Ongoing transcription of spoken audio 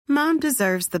Mom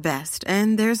deserves the best,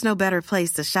 and there's no better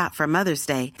place to shop for Mother's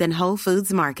Day than Whole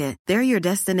Foods Market. They're your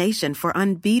destination for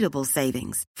unbeatable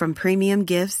savings, from premium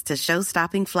gifts to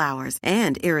show-stopping flowers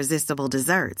and irresistible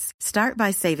desserts. Start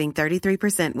by saving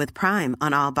 33% with Prime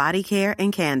on all body care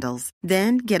and candles.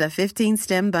 Then get a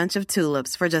 15-stem bunch of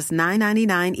tulips for just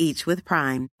 $9.99 each with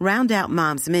Prime. Round out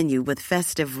Mom's menu with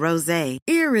festive rosé,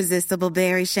 irresistible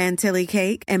berry chantilly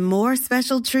cake, and more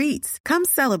special treats. Come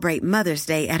celebrate Mother's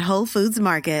Day at Whole Foods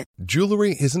Market.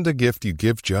 Jewelry isn't a gift you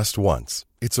give just once.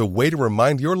 It's a way to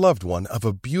remind your loved one of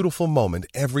a beautiful moment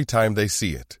every time they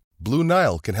see it. Blue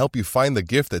Nile can help you find the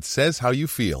gift that says how you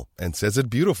feel and says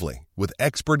it beautifully, with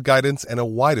expert guidance and a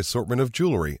wide assortment of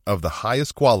jewelry of the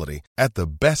highest quality at the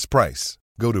best price.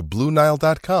 Go to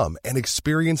BlueNile.com and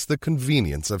experience the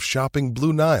convenience of shopping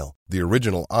Blue Nile, the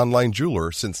original online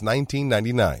jeweler since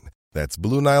 1999. That's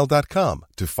BlueNile.com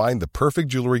to find the perfect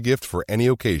jewelry gift for any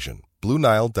occasion.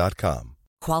 BlueNile.com.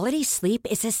 Quality sleep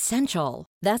is essential.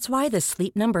 That's why the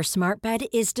Sleep Number Smart Bed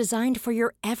is designed for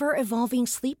your ever-evolving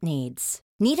sleep needs.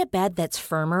 Need a bed that's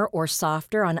firmer or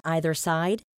softer on either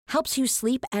side? Helps you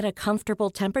sleep at a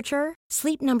comfortable temperature?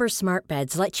 Sleep Number Smart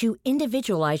Beds let you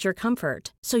individualize your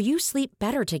comfort, so you sleep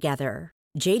better together.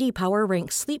 J.D. Power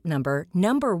ranks Sleep Number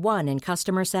number 1 in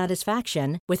customer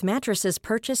satisfaction with mattresses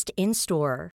purchased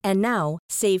in-store. And now,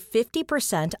 save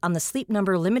 50% on the Sleep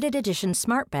Number Limited Edition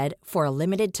Smart Bed for a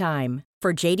limited time.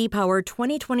 For J.D. Power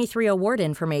 2023 award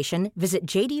information, visit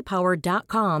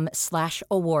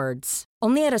jdpower.com/awards.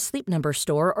 Only at a Sleep Number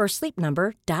store or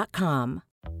sleepnumber.com.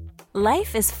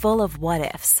 Life is full of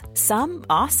what-ifs. Some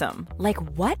awesome, like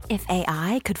what if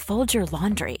AI could fold your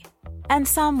laundry? And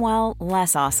some, well,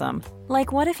 less awesome,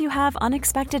 like what if you have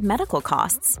unexpected medical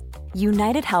costs?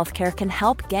 United Healthcare can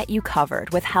help get you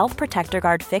covered with Health Protector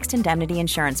Guard fixed indemnity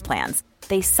insurance plans.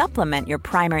 They supplement your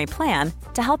primary plan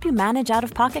to help you manage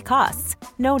out-of-pocket costs.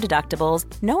 No deductibles,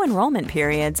 no enrollment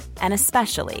periods, and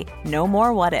especially no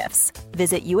more what-ifs.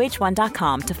 Visit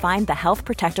uh1.com to find the Health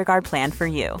Protector Guard plan for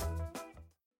you.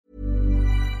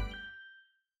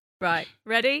 Right,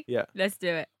 ready? Yeah. Let's do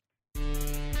it.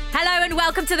 Hello and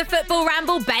welcome to the Football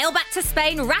Ramble. Bale back to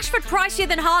Spain, Rashford pricier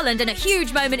than Haaland, and a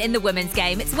huge moment in the women's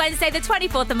game. It's Wednesday the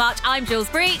 24th of March. I'm Jules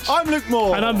Breach. I'm Luke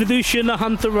Moore. And I'm Vidushin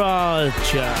Hunteraj.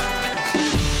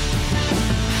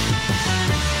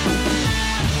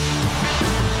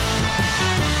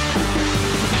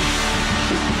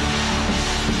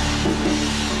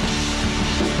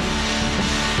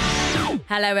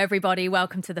 Hello, everybody.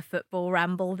 Welcome to the Football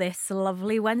Ramble this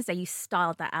lovely Wednesday. You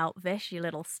styled that out, Vish, you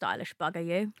little stylish bugger,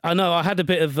 you. I know. I had a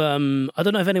bit of, I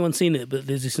don't know if anyone's seen it, but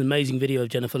there's this amazing video of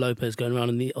Jennifer Lopez going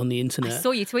around on the internet. I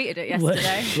saw you tweeted it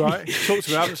yesterday. Right. Talk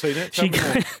to me. I haven't seen it.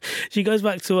 She goes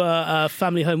back to a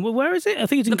family home. Well, where is it? I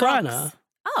think it's in Guyana.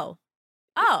 Oh.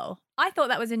 I thought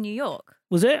that was in New York.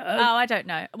 Was it? I don't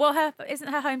know. Well, isn't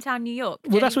her hometown New York?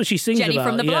 Well, that's what she sings Jenny about.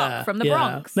 from the block, from the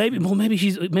Bronx. Maybe it's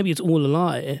all a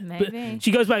lie. Maybe. But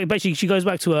she goes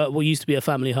back to what used to be a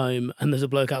family home, and there's a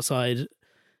bloke outside,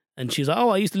 and she's like, "Oh,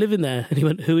 I used to live in there." And he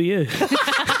went, "Who are you?"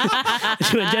 And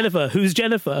she went, "Jennifer. Who's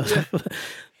Jennifer?"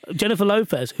 Jennifer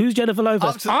Lopez. Who's Jennifer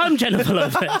Lopez? I'm Jennifer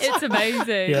Lopez. It's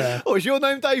amazing. Yeah. Oh, is your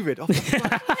name David?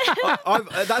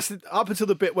 That's up until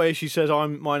the bit where she says,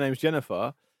 "My name's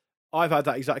Jennifer." I've had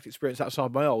that exact experience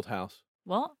outside my old house.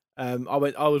 What? I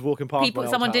was walking past my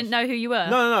old someone house. didn't know who you were?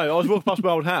 No. I was walking past my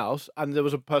old house, and there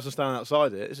was a person standing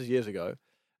outside it. This is years ago.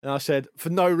 And I said, for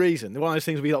no reason, one of those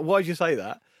things would be like, why did you say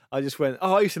that? I just went,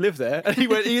 "Oh, I used to live there." And he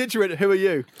literally went, "Who are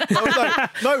you?" I was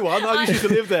like, "No one, I just used to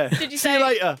live there." Did you See say, you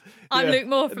later. I'm Luke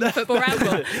Moore from the Football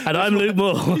Ramble. And I'm Luke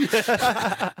Moore. Oh,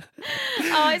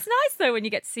 it's nice though when you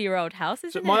get to see your old house,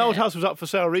 isn't it? My old house was up for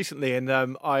sale recently, and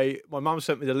my mum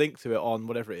sent me the link to it on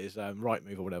whatever it is,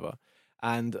 Rightmove or whatever.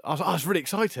 And I was like, it's really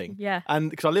exciting. Yeah.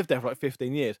 And because I lived there for like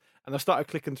 15 years, and I started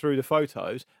clicking through the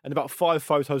photos, and about 5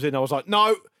 photos in, I was like,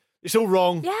 no. It's all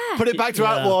wrong. Yeah. Put it back to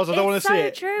how it was. I don't want to see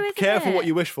it. True, isn't Careful it? what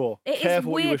you wish for.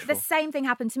 Careful what you wish for. The same thing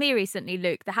happened to me recently,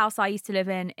 Luke. The house I used to live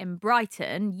in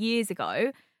Brighton years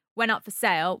ago went up for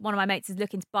sale. One of my mates is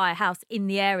looking to buy a house in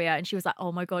the area, and she was like,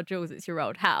 "Oh my God, Jules, it's your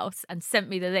old house," and sent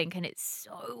me the link. And it's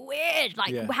so weird.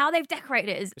 Like how they've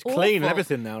decorated it is awful. Clean and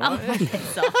everything now, right?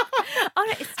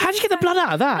 How'd you get the blood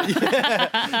out of that?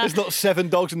 Yeah. There's not 7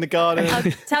 dogs in the garden. I'll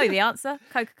tell you the answer.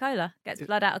 Coca-Cola gets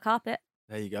blood out of carpet.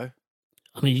 There you go.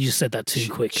 I mean, you just said that too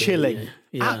quick. Chilling.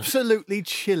 Yeah. Absolutely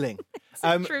chilling.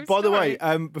 True by the way,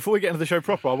 story. before we get into the show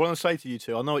proper, I want to say to you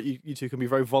two, I know you two can be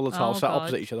very volatile, sat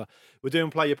opposite each other. We're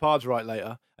doing Play Your Cards Right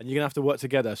later, and you're going to have to work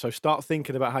together. So start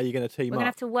thinking about how you're going to team We're up. going to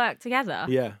have to work together?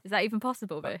 Yeah. Is that even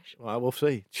possible, Vish? Well, we'll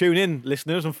see. Tune in,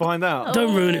 listeners, and find out.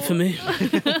 Don't ruin it for me.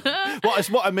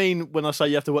 What I mean when I say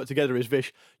you have to work together is,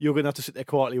 Vish, you're going to have to sit there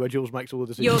quietly while Jules makes all the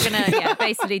decisions. You're going to,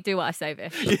 basically do what I say,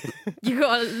 Vish. You've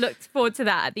got to look forward to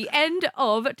that at the end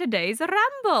of today's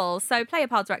ramble. So Player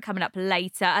Pods right coming up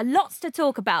later. Lots to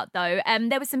talk about, though.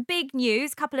 There was some big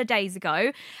news a couple of days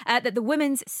ago that the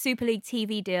Women's Super League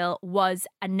TV deal was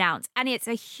announced. And it's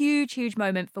a huge, huge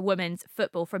moment for women's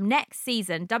football. From next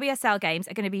season, WSL games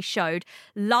are going to be showed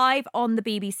live on the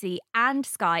BBC and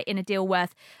Sky in a deal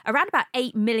worth around about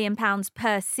 £8 million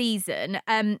per season.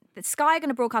 Sky are going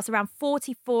to broadcast around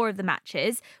 44 of the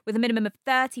matches, with a minimum of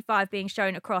 35 being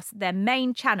shown across their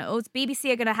main channels.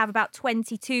 BBC are going to have about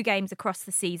 22 games across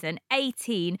the season,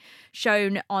 18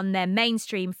 shown on their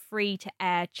mainstream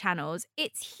free-to-air channels.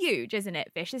 It's huge, isn't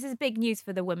it, Vish? This is big news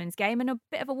for the women's game and a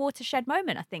bit of a watershed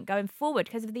moment, I think, going forward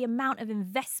because of the amount of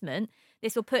investment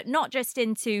this will put not just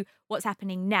into what's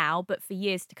happening now, but for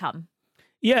years to come.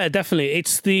 Yeah, definitely.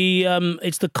 It's the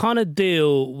kind of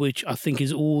deal which I think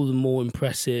is all the more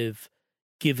impressive,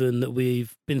 given that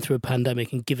we've been through a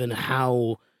pandemic and given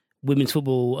how women's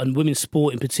football and women's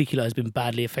sport in particular has been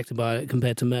badly affected by it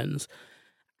compared to men's.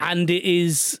 And it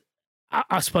is,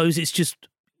 I suppose, it's just,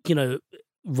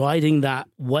 riding that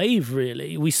wave,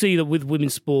 really. We see that with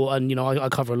women's sport, and, I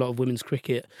cover a lot of women's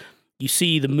cricket. You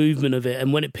see the movement of it,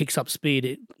 and when it picks up speed,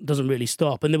 it doesn't really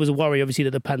stop. And there was a worry, obviously,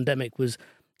 that the pandemic was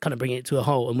kind of bringing it to a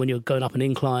halt. And when you're going up an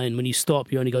incline, when you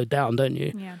stop, you only go down, don't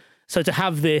you? Yeah. So to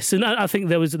have this, and I think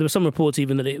there was some reports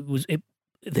even that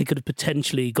they could have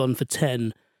potentially gone for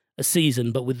 10 a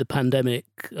season, but with the pandemic,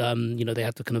 they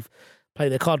had to kind of play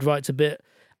their card rights a bit.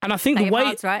 And I think Play the your way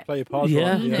cards right. Play your parts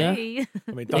Yeah, right. yeah. Hey.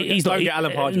 I mean, don't get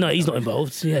Alan Pardew. No, he's not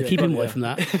involved. Yeah, keep him away from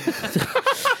that.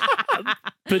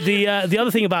 But the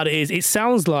other thing about it is, it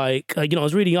sounds like I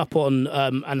was reading up on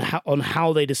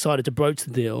how they decided to broach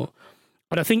the deal,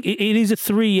 but I think it is a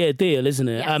 3-year deal, isn't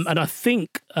it? Yes. And I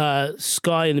think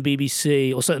Sky and the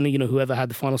BBC, or certainly whoever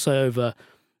had the final say over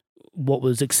what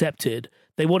was accepted,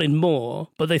 they wanted more,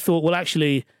 but they thought, well,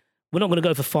 actually, we're not going to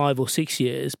go for 5 or 6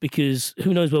 years because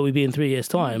who knows where we'll be in 3 years'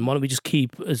 time. Why don't we just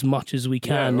keep as much as we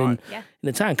can in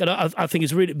the tank? And I think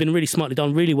it's been really smartly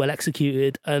done, really well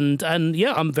executed. And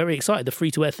yeah, I'm very excited. The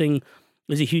free-to-air thing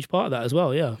is a huge part of that as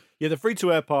well, yeah. Yeah, the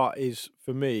free-to-air part is,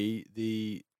 for me,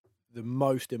 the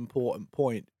most important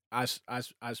point as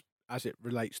it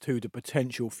relates to the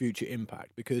potential future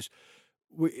impact, because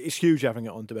it's huge having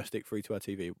it on domestic free-to-air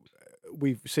TV.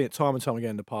 We've seen it time and time again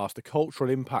in the past. The cultural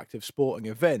impact of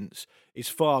sporting events is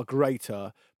far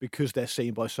greater because they're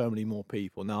seen by so many more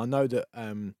people. Now, I know that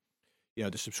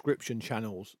the subscription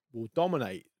channels will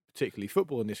dominate, particularly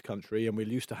football in this country, and we're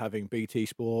used to having BT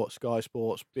Sport, Sky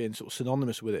Sports being sort of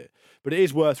synonymous with it. But it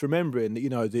is worth remembering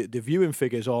that the viewing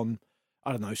figures on,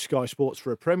 I don't know, Sky Sports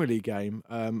for a Premier League game.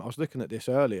 I was looking at this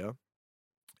earlier.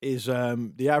 Is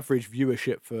the average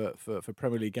viewership for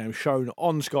Premier League games shown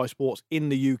on Sky Sports in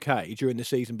the UK during the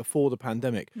season before the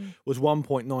pandemic was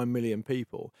 1.9 million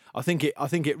people. I think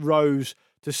it rose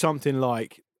to something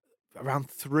like around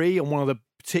 3 on one of the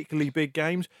particularly big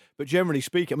games. But generally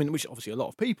speaking, I mean, which obviously a lot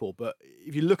of people, but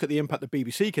if you look at the impact the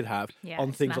BBC could have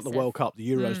on things like the World Cup, the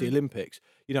Euros, the Olympics,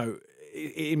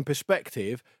 in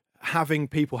perspective, having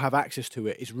people have access to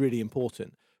it is really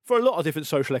important. For a lot of different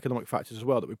social economic factors as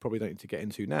well that we probably don't need to get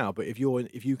into now. But if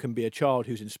you can be a child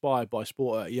who's inspired by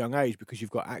sport at a young age because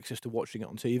you've got access to watching it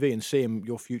on TV and seeing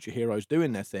your future heroes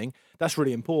doing their thing, that's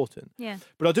really important. Yeah.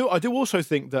 But I do also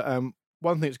think that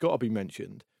one thing that's got to be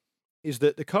mentioned is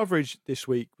that the coverage this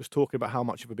week was talking about how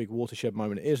much of a big watershed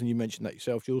moment it is, and you mentioned that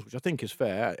yourself, Jules, which I think is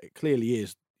fair. It clearly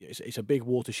is. It's a big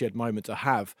watershed moment to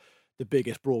have the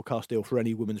biggest broadcast deal for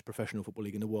any women's professional football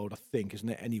league in the world, I think, isn't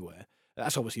it, anywhere?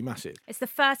 That's obviously massive. It's the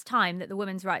first time that the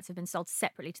women's rights have been sold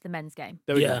separately to the men's game.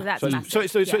 There we go. So that's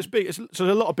massive. So it's big. So there's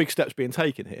a lot of big steps being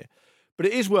taken here. But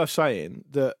it is worth saying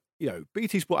that,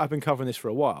 BT Sport have been covering this for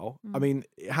a while. I mean,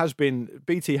 it has been,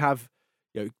 BT have,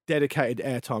 dedicated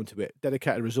airtime to it,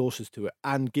 dedicated resources to it,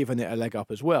 and given it a leg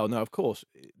up as well. Now, of course,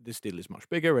 this deal is much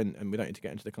bigger, and we don't need to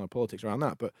get into the kind of politics around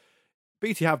that, but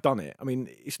BT have done it. I mean,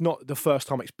 it's not the first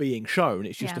time it's being shown.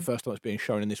 It's just the first time it's being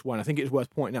shown in this one. I think it's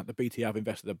worth pointing out that BT have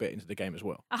invested a bit into the game as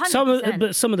well. 100%.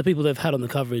 But some of the people they've had on the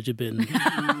coverage have been...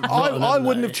 I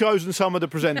wouldn't have chosen some of the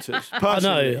presenters,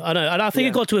 personally. I know. And I think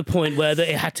it got to a point where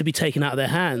it had to be taken out of their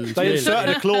hands. They really.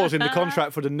 inserted a clause in the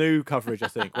contract for the new coverage, I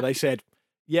think, where they said,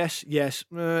 yes,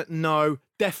 no,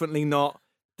 definitely not.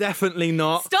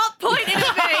 Stop pointing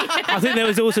at me! I think there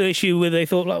was also an issue where they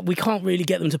thought, like, we can't really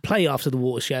get them to play after the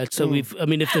watershed. So if the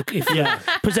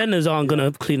presenters aren't going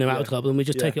to clean their out club, then we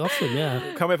just take it off them. Yeah.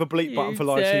 Can we have a bleep button for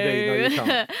live TV? No, you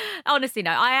can't. Honestly,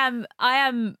 no. I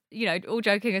am. All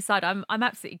joking aside, I'm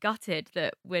absolutely gutted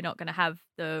that we're not going to have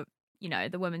the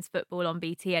women's football on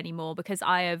BT anymore, because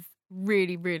I have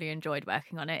really, really enjoyed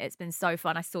working on it. It's been so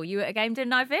fun. I saw you at a game,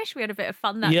 didn't I, Vish? We had a bit of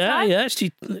fun that time. Yeah.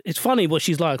 It's funny what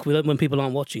she's like when people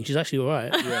aren't watching. She's actually all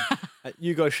right. Yeah.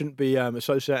 You guys shouldn't be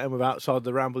associating with outside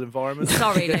the Ramble environment.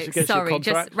 Sorry, Luke. Sorry,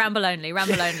 just Ramble only.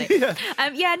 Ramble only.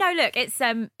 No, look,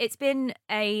 it's been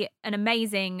an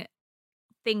amazing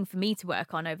thing for me to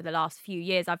work on over the last few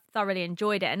years. I've thoroughly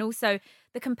enjoyed it, and also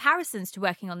the comparisons to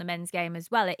working on the men's game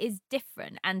as well. It is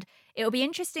different, and it'll be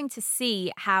interesting to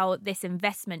see how this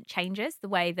investment changes the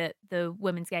way that the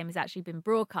women's game has actually been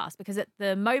broadcast, because at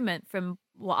the moment, from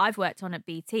what I've worked on at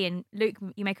BT, and Luke,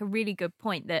 you make a really good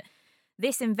point that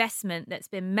this investment that's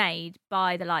been made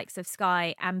by the likes of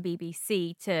Sky and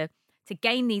BBC to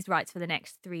gain these rights for the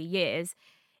next 3 years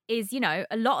is, a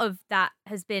lot of that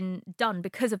has been done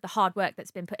because of the hard work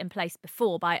that's been put in place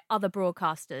before by other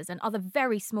broadcasters and other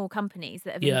very small companies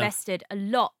that have invested a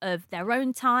lot of their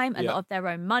own time, a lot of their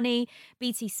own money.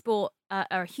 BT Sport are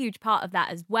a huge part of that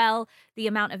as well. The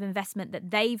amount of investment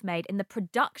that they've made in the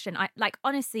production.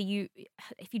 Honestly,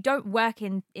 if you don't work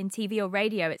in TV or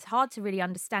radio, it's hard to really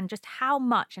understand just how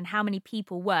much and how many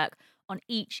people work on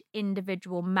each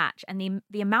individual match, and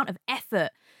the amount of effort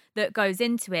that goes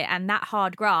into it, and that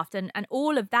hard graft, and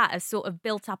all of that has sort of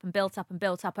built up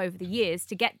over the years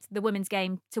to get the women's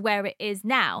game to where it is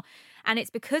now. And it's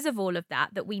because of all of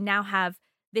that we now have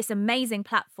this amazing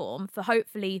platform for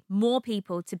hopefully more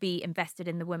people to be invested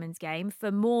in the women's game,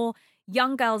 for more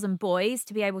young girls and boys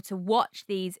to be able to watch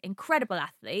these incredible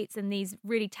athletes and these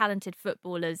really talented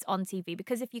footballers on TV,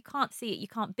 because if you can't see it, you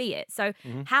can't be it. So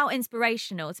how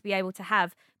inspirational to be able to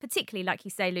have, particularly like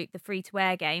you say, Luke, the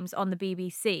free-to-air games on the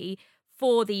BBC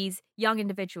for these young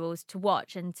individuals to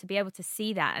watch and to be able to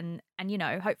see that and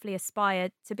hopefully aspire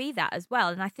to be that as well.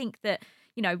 And I think that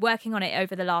working on it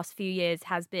over the last few years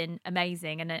has been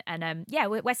amazing. And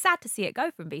we're sad to see it go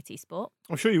from BT Sport.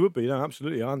 I'm sure you would be. No,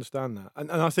 absolutely. I understand that.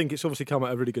 And I think it's obviously come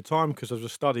at a really good time, because there was a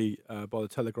study by the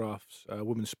Telegraph's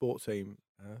women's sport team,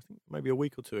 I think maybe a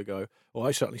week or two ago, or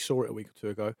I certainly saw it a week or two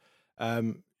ago,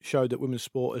 showed that women's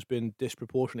sport has been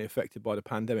disproportionately affected by the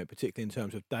pandemic, particularly in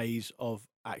terms of days of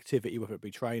activity, whether it be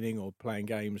training or playing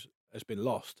games, has been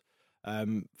lost.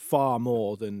 Far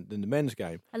more than the men's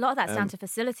game. A lot of that's down to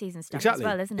facilities and stuff as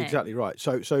well, isn't it? Exactly right.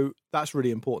 So that's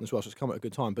really important as well. So it's come at a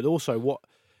good time. But also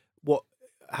what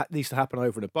needs to happen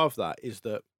over and above that is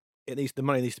that the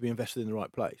money needs to be invested in the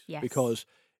right place. Yes. Because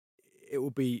it will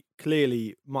be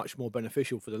clearly much more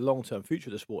beneficial for the long-term future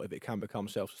of the sport if it can become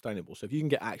self-sustainable. So if you can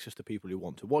get access to people who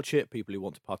want to watch it, people who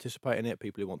want to participate in it,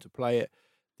 people who want to play it,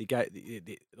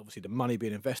 obviously the money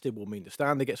being invested will mean the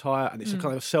standard gets higher, and it's a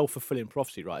kind of a self-fulfilling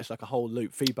prophecy, right? It's like a whole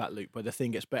feedback loop where the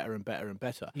thing gets better and better and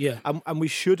better. Yeah. And we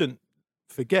shouldn't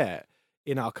forget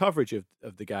in our coverage of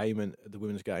the game and the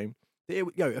women's game,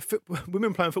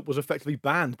 women playing football is effectively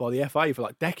banned by the FA for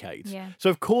like decades. Yeah. So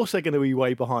of course they're going to be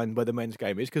way behind where the men's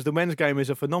game is, because the men's game is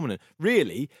a phenomenon.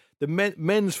 Really, the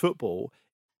men's football,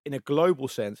 in a global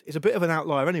sense, is a bit of an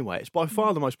outlier anyway. It's by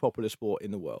far the most popular sport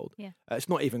in the world. Yeah. It's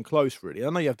not even close, really. I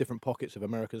know you have different pockets of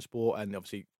American sport, and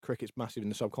obviously cricket's massive in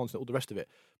the subcontinent, all the rest of it.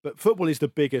 But football is the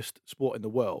biggest sport in the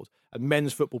world, and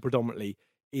men's football predominantly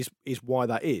is why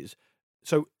that is.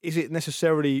 So is it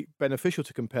necessarily beneficial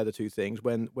to compare the two things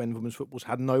when women's football's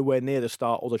had nowhere near the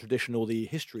start or the tradition or the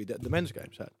history that the men's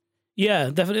game's had? Yeah,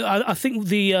 definitely. I think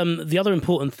the other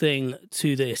important thing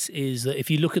to this is that if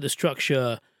you look at the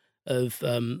structure of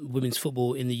women's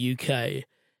football in the UK,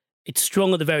 it's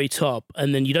strong at the very top,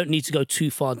 and then you don't need to go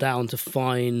too far down to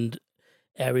find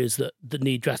areas that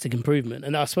need drastic improvement.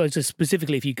 And I suppose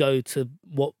specifically if you go to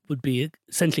what would be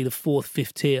essentially the fourth,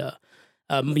 fifth tier,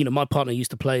 my partner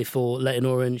used to play for Leyton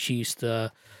Orient. She used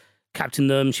to captain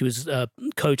them. She was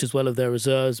coach as well of their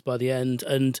reserves by the end.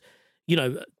 And,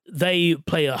 they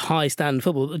play a high standard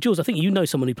football. Jules, I think you know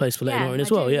someone who plays for Leyton Orient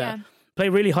as well. Yeah. Play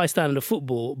really high standard of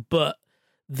football, but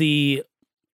the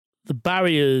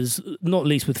barriers, not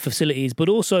least with facilities, but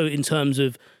also in terms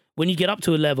of when you get up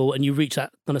to a level and you reach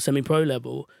that kind of semi-pro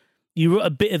level, you're at a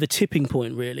bit of a tipping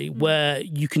point, really, where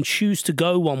you can choose to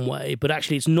go one way, but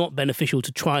actually it's not beneficial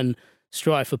to try and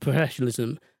strive for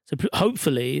professionalism. So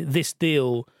hopefully this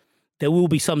deal, there will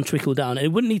be some trickle down. And it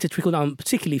wouldn't need to trickle down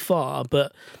particularly far,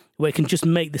 but where it can just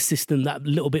make the system that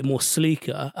little bit more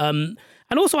sleeker. And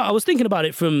also I was thinking about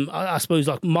it from, I suppose,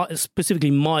 like specifically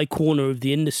my corner of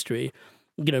the industry.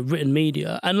 written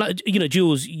media. And like,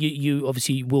 Jules, you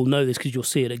obviously will know this because you'll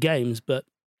see it at games, but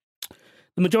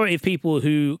the majority of people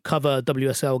who cover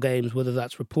WSL games, whether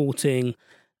that's reporting,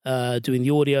 doing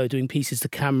the audio, doing pieces to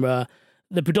camera,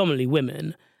 they're predominantly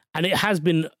women. And it has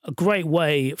been a great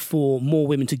way for more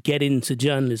women to get into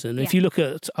journalism. Yeah. If you look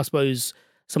at, I suppose,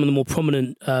 some of the more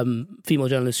prominent female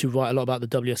journalists who write a lot about the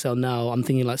WSL now, I'm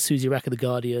thinking like Susie Rack of The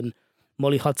Guardian,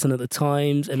 Molly Hudson at The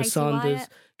Times, Emma Sanders, Wyatt.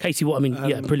 Katie Wyatt. I mean,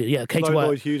 yeah, brilliant. Yeah, Katie Flo Wyatt.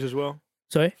 Lloyd Hughes as well.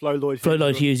 Sorry? Flo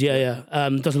Lloyd Hughes, yeah.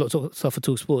 Does a lot of stuff for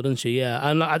TalkSport, doesn't she? Yeah.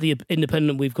 And like, at The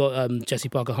Independent, we've got Jessie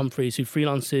Parker Humphreys, who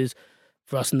freelances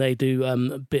for us, and they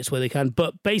do bits where they can.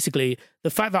 But basically, the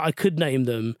fact that I could name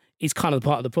them is kind of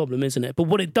part of the problem, isn't it? But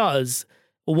what it does,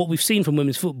 or what we've seen from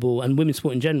women's football and women's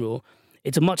sport in general,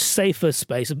 it's a much safer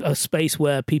space, a space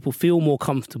where people feel more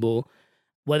comfortable,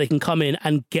 where they can come in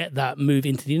and get that move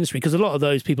into the industry. Because a lot of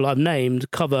those people I've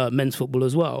named cover men's football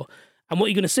as well. And what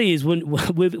you're going to see is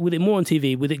with it more on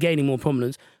TV, with it gaining more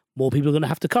prominence, more people are going to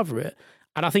have to cover it.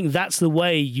 And I think that's the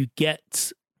way you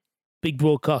get big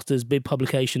broadcasters, big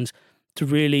publications to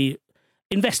really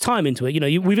invest time into it.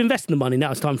 We've invested the money.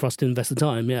 Now it's time for us to invest the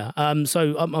time. Yeah.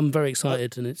 So I'm very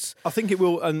excited, and I think it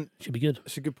will, and should be good.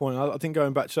 It's a good point. I think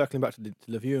circling back to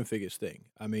the viewing figures thing.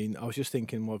 I mean, I was just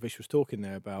thinking while Vish was talking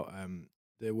there about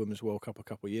the Women's World Cup a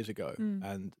couple of years ago,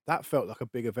 and that felt like a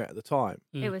big event at the time.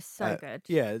 It was so good.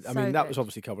 Yeah, I mean, that was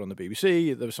obviously covered on the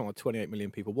BBC. There was something like 28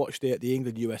 million people watched it. The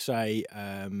England-USA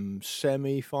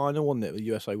semi-final, wasn't it? The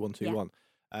USA 1-2-1.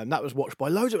 That was watched by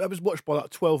loads of. It was watched by like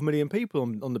 12 million people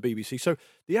on the BBC. So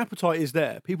the appetite is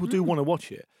there. People do want to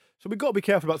watch it. So we've got to be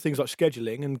careful about things like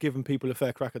scheduling and giving people a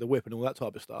fair crack of the whip and all that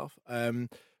type of stuff.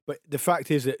 But the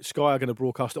fact is that Sky are going to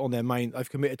broadcast it on their main. They've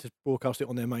committed to broadcast it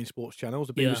on their main sports channels.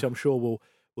 The BBC, I'm sure,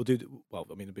 will do. Well,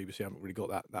 I mean, the BBC haven't really got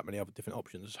that many other different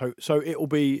options. So it'll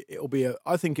be.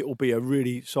 I think it will be a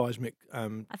really seismic. I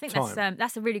think time.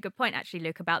 that's a really good point, actually,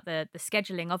 Luke, about the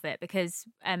scheduling of it, because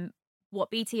what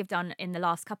BT have done in the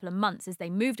last couple of months is they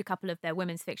moved a couple of their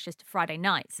women's fixtures to Friday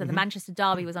nights. So the Manchester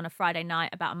Derby was on a Friday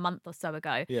night about a month or so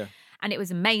ago. Yeah. And it was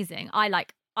amazing.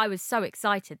 I was so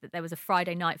excited that there was a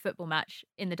Friday night football match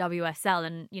in the WSL,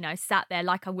 and, sat there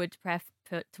like I would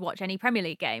to watch any Premier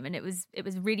League game. And it was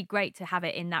really great to have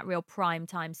it in that real prime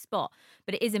time spot.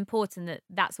 But it is important that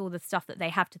that's all the stuff that they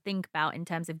have to think about in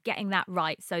terms of getting that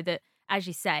right, so that, as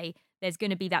you say, there's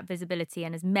going to be that visibility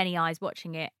and as many eyes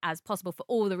watching it as possible for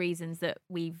all the reasons that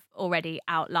we've already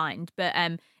outlined. But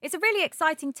it's a really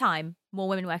exciting time. More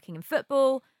women working in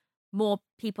football, more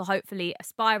people hopefully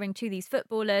aspiring to these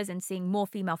footballers and seeing more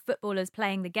female footballers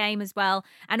playing the game as well.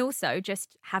 And also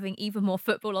just having even more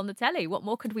football on the telly. What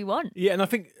more could we want? Yeah, and I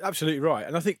think absolutely right.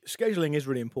 And I think scheduling is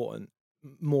really important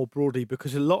more broadly,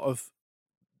 because a lot of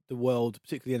the world,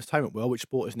 particularly the entertainment world, which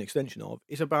sport is an extension of,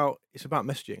 it's about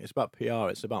messaging, it's about PR,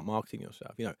 it's about marketing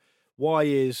yourself. Why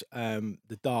is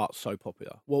the darts so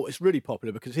popular? Well, it's really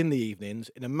popular because in the evenings,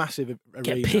 in a massive arena,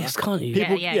 get pissed, can't you?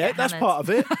 People, yeah, that's part of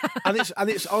it, and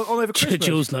it's on over Christmas.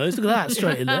 Jules knows. Look at that,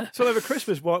 straight in there. It's on over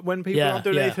Christmas when people aren't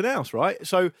doing anything else, right?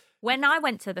 So when I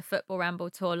went to the Football Ramble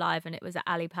tour live and it was at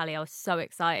Ali Pali, I was so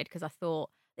excited because I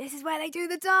thought, this is where they do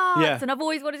the darts, and I've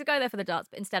always wanted to go there for the darts,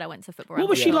 but instead I went to Football Ramble.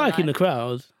 What was she like in the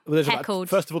crowd? Well,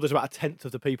 first of all, there's about a tenth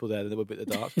of the people there that would be at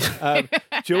the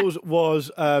darts. Jules was,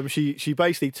 she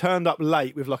basically turned up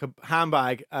late with like a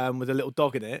handbag with a little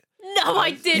dog in it. No,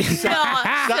 I did not.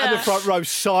 Sat in the front row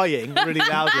sighing really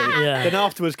loudly. Yeah. Then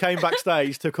afterwards came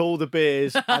backstage, took all the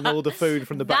beers and all the food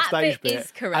from the backstage bit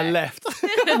is correct. and left.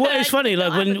 Well, it's funny,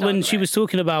 like when she was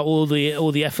talking about all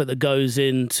the effort that goes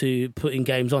into putting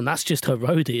games on, that's just her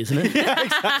roadie, isn't it? Yeah,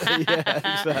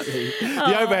 exactly.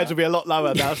 The overheads will be a lot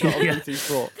lower now. It's not a beauty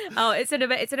sport. Oh, it's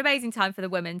an amazing time for the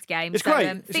women's game. It's great.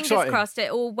 It's fingers exciting. crossed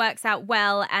it all works out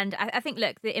well. And I think,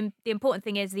 look, the important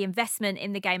thing is the investment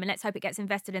in the game, and let's hope it gets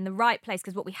invested in the right place,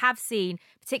 because what we have seen,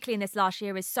 particularly in this last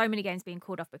year, is so many games being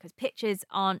called off because pitches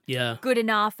aren't good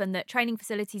enough and that training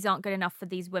facilities aren't good enough for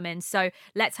these women. So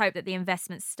let's hope that the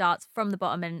investment starts from the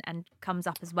bottom and comes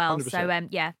up as well.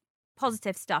 100%. So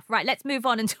positive stuff. Right, let's move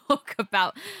on and talk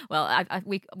about, well,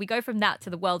 we go from that to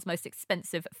the world's most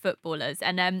expensive footballers.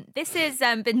 And this has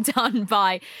been done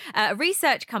by a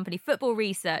research company, Football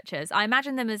Researchers. I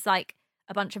imagine them as like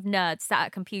a bunch of nerds sat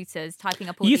at computers typing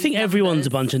up all You these think numbers. everyone's a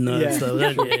bunch of nerds, though,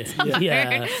 don't you?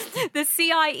 Yeah. The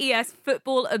CIES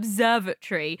Football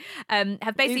Observatory have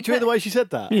basically Do you hear the way she said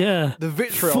that? Yeah. The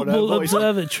vitriol on her Football voice.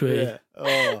 Observatory. Yeah.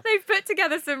 Oh. They've put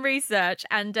together some research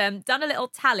and done a little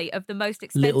tally of the most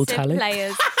Little expensive tally?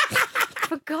 players.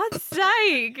 For God's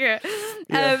sake,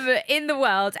 in the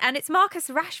world, and it's Marcus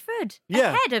Rashford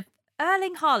ahead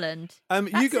Erling Haaland. You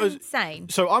That's guys, insane.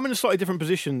 so I'm in a slightly different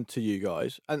position to you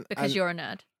guys, Because you're a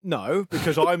nerd. No,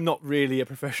 because I'm not really a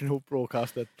professional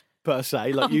broadcaster per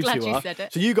se, like I'm you glad two you are. said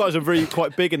it. So you guys are really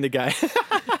quite big in the game.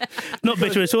 Not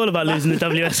bitter at all about losing the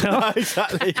WSL.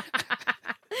 Exactly.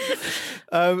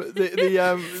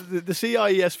 The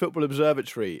CIES Football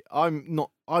Observatory. I'm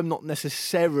not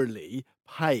necessarily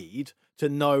paid to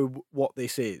know what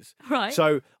this is. Right.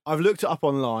 So I've looked it up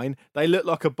online. They look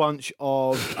like a bunch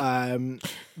of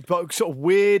sort of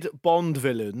weird Bond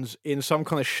villains in some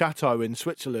kind of chateau in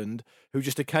Switzerland who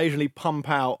just occasionally pump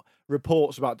out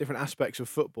reports about different aspects of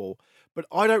football. But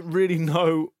I don't really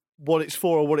know what it's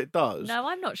for or what it does. No,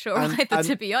 I'm not sure And- either, and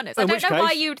to be honest. I in don't which know why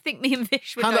case, you would think me and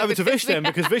Vish would Hand know it over to because Vish then,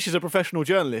 because Vish is a professional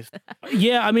journalist.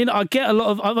 Yeah, I mean, I get a lot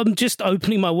of. I'm just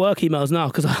opening my work emails now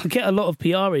because I get a lot of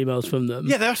PR emails from them.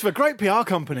 Yeah, they're actually a great PR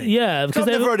company. Yeah, Because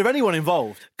because I've never heard of anyone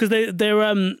involved.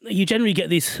 they're you generally get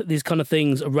these kind of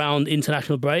things around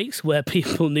international breaks where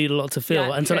people need a lot to fill,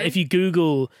 Yeah, and so like, true. if you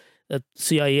Google a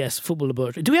CIES football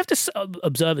laboratory, do we have to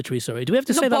observatory? Sorry, do we have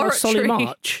to say that like Solly Laboratory.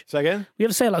 March? Say again? We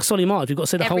have to say it like Solly March. We've got to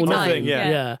say the Every whole time. name. thing,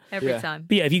 yeah. Every Yeah. time.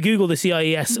 But yeah, if you Google the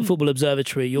CIES Football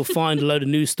Observatory, you'll find a load of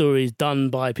news stories done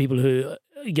by people who,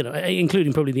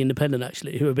 including probably the Independent,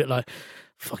 actually, who are a bit like,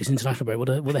 fuck, it's international break. What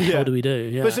the hell Yeah. do we do?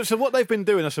 Yeah. But so what they've been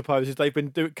doing, I suppose, is they've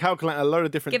been calculating a load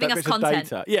of different Giving us bits of content.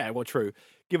 data. Yeah, well, true.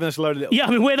 Giving us a load of little, Yeah, I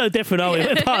mean, we're no different, are we?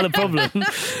 We're part of the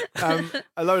problem.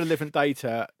 a load of different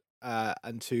data.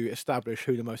 And to establish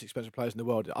who the most expensive players in the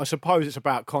world are. I suppose it's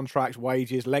about contracts,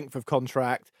 wages, length of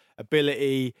contract,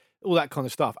 ability, all that kind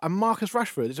of stuff. And Marcus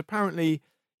Rashford is apparently,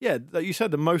 like you said,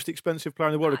 the most expensive player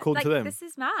in the world according to them. This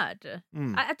is mad.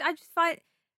 Mm. I just find.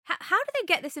 How do they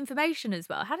get this information as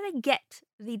well? How do they get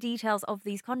the details of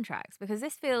these contracts? Because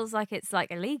this feels like it's like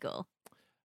illegal.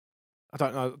 I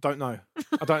don't know.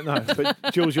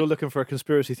 But Jules, you're looking for a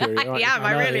conspiracy theory, aren't you?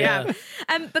 I really yeah.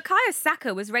 am. Bukayo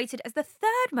Saka was rated as the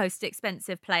third most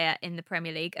expensive player in the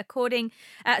Premier League, accounting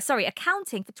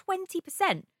for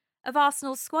 20% of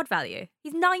Arsenal's squad value.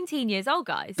 He's 19 years old,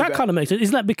 guys. That kind of makes sense.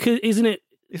 Isn't that because, isn't it?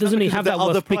 Doesn't he have that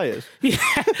other worth big- players? Yeah,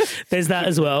 there's that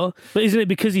as well. But isn't it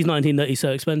because he's 19 that he's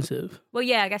so expensive? Well,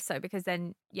 yeah, I guess so, because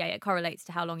then, it correlates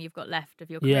to how long you've got left of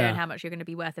your career Yeah. and how much you're going to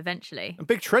be worth eventually. And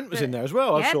Big Trent was in there as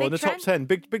well. I Yeah, saw in Big the top Trent.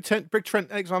 10. Big Trent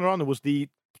Alexander-Arnold was the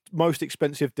most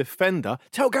expensive defender.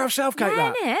 Tell Gareth Southgate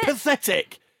Yeah, that. innit?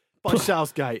 Pathetic by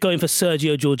Southgate. Going for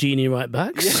Sergio Giorgini right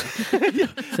backs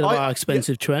instead of our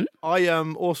expensive Trent. I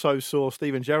also saw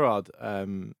Steven Gerrard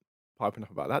piping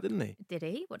up about that, didn't he? Did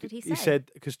he? What did he say? He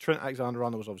said, because Trent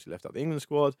Alexander-Arnold was obviously left out of the England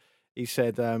squad, he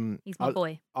said, He's my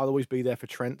boy. I'll always be there for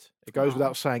Trent. It goes Aw.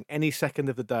 without saying, any second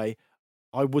of the day,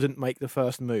 I wouldn't make the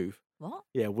first move. What?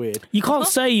 Yeah, weird. You can't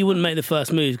say you wouldn't make the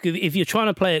first move. If you're trying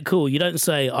to play it cool, you don't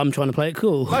say, I'm trying to play it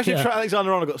cool. Actually, Yeah. Trent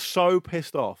Alexander-Arnold got so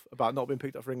pissed off about not being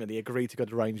picked up for England, he agreed to go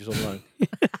to Rangers on loan.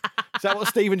 Is that what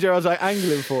Steven Gerrard's like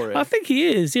angling for it? I think he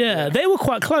is, yeah. They were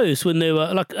quite close when they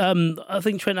were, like, I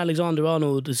think Trent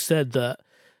Alexander-Arnold has said that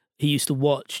he used to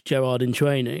watch Gerrard in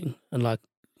training and, like,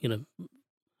 I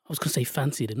was going to say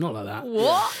fancied him, not like that.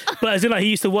 What? But as in, like, he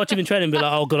used to watch him in training and be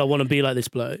like, oh, God, I want to be like this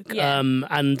bloke. Yeah.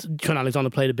 And Trent Alexander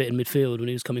played a bit in midfield when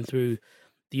he was coming through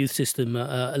the youth system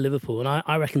at Liverpool. And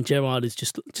I reckon Gerrard is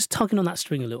just tugging on that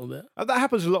string a little bit. That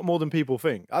happens a lot more than people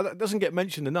think. That doesn't get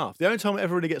mentioned enough. The only time it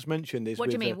ever really gets mentioned is What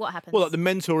do you with, mean? What happens? Well, like the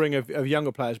mentoring of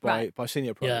younger players by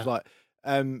senior players. Yeah. Like,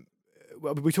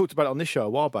 well, we talked about it on this show a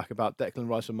while back about Declan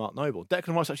Rice and Mark Noble.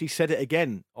 Declan Rice actually said it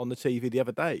again on the TV the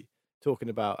other day, talking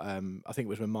about, I think it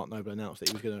was when Mark Noble announced that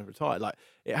he was going to retire. Like,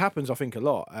 it happens, I think, a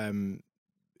lot.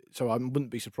 So I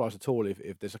wouldn't be surprised at all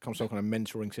if there's some kind of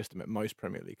mentoring system at most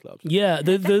Premier League clubs. Yeah,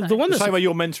 the one The that's... same way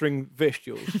you're mentoring Vish,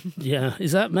 Jules. Yeah,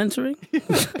 is that mentoring?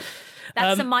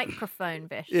 That's a microphone,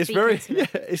 Vish. It's Speak very, into it.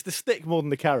 it's the stick more than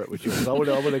the carrot with Jules. I I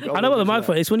know what the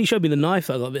microphone is. When you showed me the knife,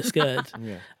 I got a bit scared.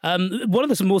 Yeah. One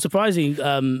of the more surprising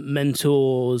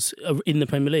mentors in the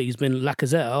Premier League has been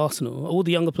Lacazette at Arsenal. All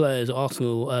the younger players at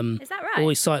Arsenal Is that right?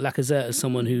 always cite Lacazette as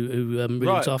someone who really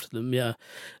looks Right. after them. Yeah,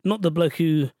 not the bloke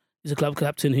who is a club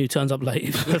captain who turns up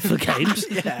late for games.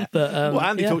 Yeah. But Well,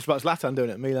 Andy yeah. talks about Zlatan doing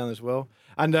it at Milan as well.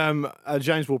 And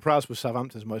James Ward-Prowse was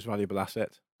Southampton's most valuable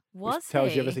asset. Was Which tells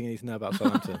he? you everything you need to know about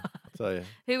Southampton. I'll tell you.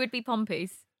 Who would be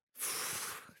Pompey's?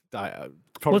 Probably-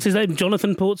 What's his name?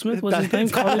 Jonathan Portsmouth? What's his name?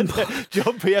 Colin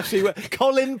John PFC.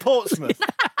 Colin Portsmouth.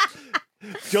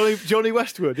 Johnny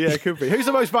Westwood. Yeah, it could be. Who's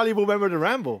the most valuable member of the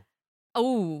Ramble?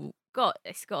 Oh, God,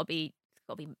 it's got to be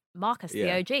Marcus, the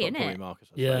OG, isn't probably it? Marcus.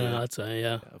 I'd say, Yeah, I'd say,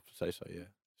 yeah. I'd say so.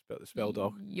 Yeah. Spell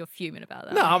dog. You're fuming about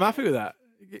that. No, I'm happy with that.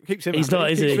 It keeps him. He's happy.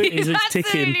 not, is he? He's He's ticking,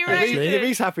 absolutely right. actually. If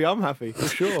he's happy, I'm happy for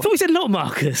sure. I thought we said not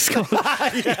Marcus. Come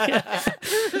on.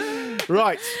 Yeah.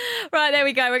 Right. Right, there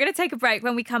we go. We're going to take a break.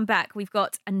 When we come back, we've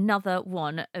got another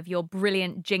one of your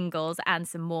brilliant jingles and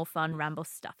some more fun ramble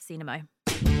stuff. See you in a mo.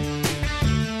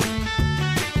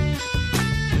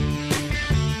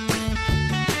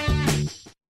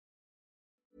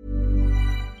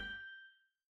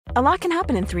 A lot can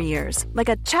happen in 3 years, like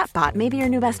a chatbot may be your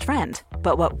new best friend.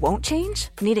 But what won't change?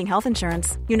 Needing health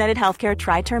insurance. United Healthcare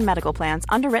Tri-Term Medical Plans,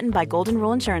 underwritten by Golden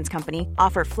Rule Insurance Company,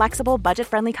 offer flexible,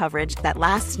 budget-friendly coverage that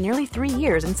lasts nearly 3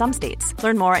 years in some states.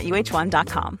 Learn more at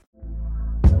uh1.com.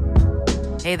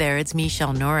 Hey there, it's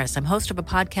Michelle Norris. I'm host of a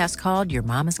podcast called Your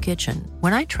Mama's Kitchen.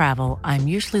 When I travel, I'm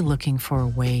usually looking for a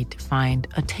way to find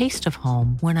a taste of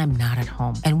home when I'm not at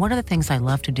home. And one of the things I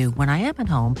love to do when I am at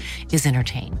home is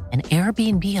entertain. And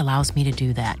Airbnb allows me to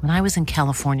do that. When I was in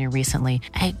California recently,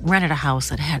 I rented a house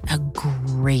that had a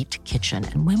great kitchen.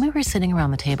 And when we were sitting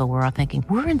around the table, we were all thinking,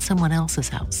 we're in someone else's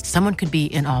house. Someone could be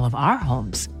in all of our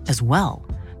homes as well.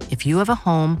 If you have a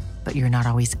home, but you're not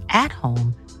always at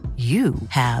home, you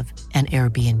have an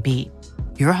Airbnb.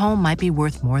 Your home might be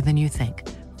worth more than you think.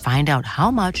 Find out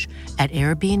how much at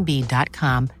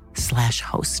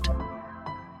airbnb.com/host.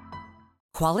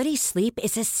 Quality sleep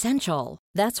is essential.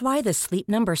 That's why the Sleep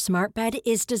Number Smart Bed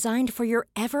is designed for your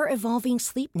ever-evolving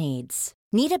sleep needs.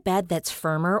 Need a bed that's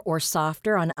firmer or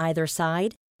softer on either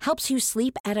side? Helps you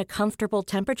sleep at a comfortable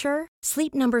temperature?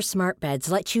 Sleep Number Smart Beds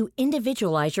let you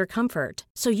individualize your comfort,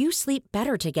 so you sleep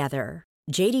better together.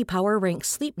 J.D. Power ranks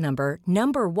Sleep Number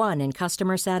number 1 in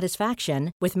customer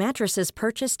satisfaction with mattresses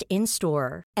purchased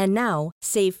in-store. And now,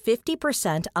 save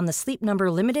 50% on the Sleep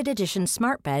Number Limited Edition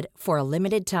Smart Bed for a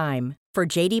limited time. For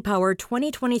J.D. Power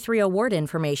 2023 award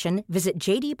information, visit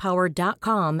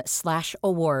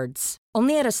jdpower.com/awards.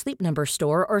 Only at a Sleep Number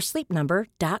store or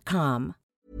sleepnumber.com.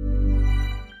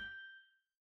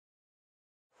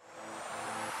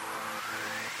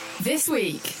 This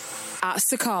week at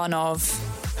Stakhanov.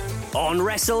 On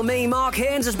WrestleMe, Mark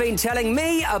Haynes has been telling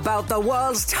me about the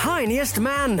world's tiniest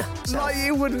man. Like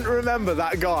you wouldn't remember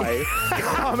that guy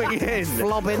coming in.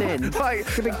 Flobbing in.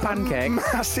 Like a big pancake.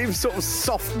 Massive sort of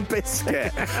soft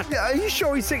biscuit. Yeah, are you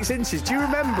sure he's 6 inches? Do you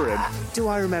remember him? Do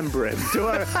I remember him?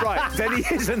 Right, then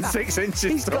he isn't 6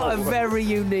 inches He's tall. got a very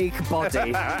unique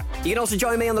body. You can also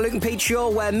join me on the Luke and Pete Show,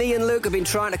 where me and Luke have been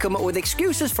trying to come up with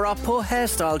excuses for our poor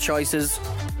hairstyle choices.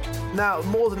 Now,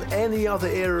 more than any other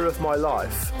era of my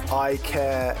life, I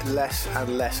care less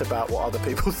and less about what other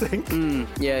people think.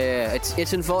 Yeah.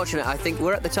 It's unfortunate. I think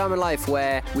we're at the time of life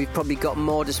where we've probably got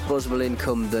more disposable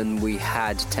income than we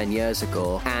had 10 years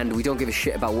ago, and we don't give a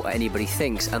shit about what anybody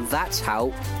thinks, and that's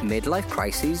how midlife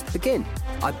crises begin.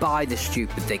 I buy this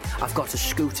stupid thing. I've got a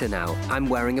scooter now. I'm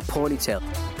wearing a ponytail.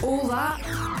 All that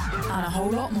and a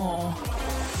whole lot more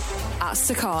at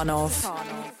Stakhanov.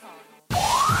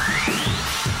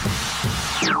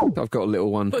 I've got a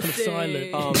little one. Silent.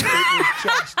 It was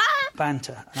just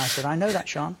banter. And I said, I know that,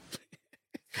 Sean.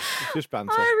 It's just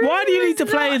banter. Why do you need to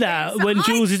play that when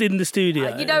Jules is in the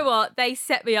studio? You know what? They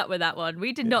set me up with that one.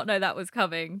 We did not know that was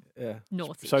coming. Yeah.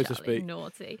 Naughty, so Charlie, to speak.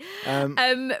 Naughty.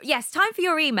 Yes, time for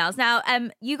your emails. Now,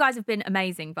 you guys have been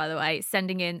amazing, by the way,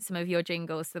 sending in some of your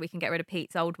jingles so that we can get rid of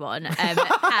Pete's old one.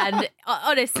 And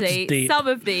honestly, some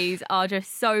of these are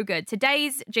just so good.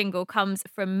 Today's jingle comes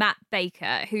from Matt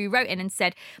Baker, who wrote in and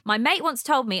said, "My mate once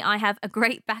told me I have a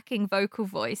great backing vocal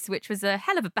voice," which was a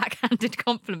hell of a backhanded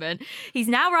compliment. He's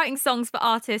now writing songs for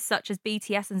artists such as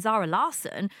BTS and Zara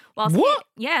Larsson. Whilst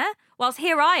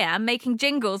here I am making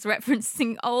jingles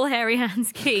referencing old Hairy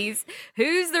Hands Keys.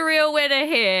 Who's the real winner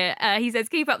here? He says,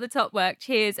 keep up the top work.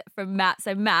 Cheers from Matt.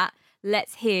 So Matt,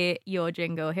 let's hear your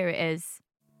jingle. Here it is.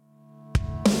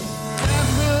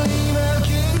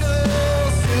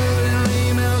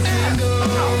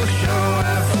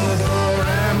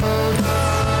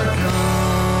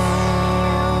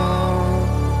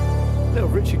 Little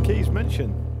Richard Keys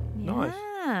mention. Nice.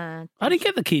 Yeah. I didn't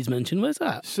get the Keys mention. Where's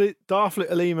that? Daft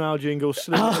little email jingle,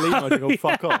 slim little email jingle,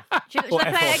 fuck off. Should I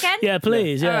play it again? Yeah,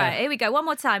 please. Yeah. All right, here we go. One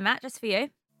more time, Matt, just for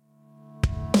you.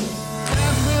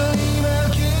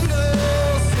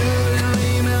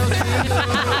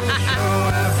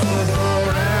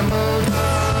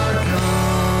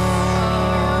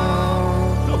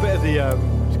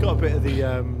 It's got a bit of the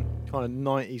kind of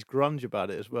 90s grunge about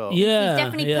it as well. Yeah. He's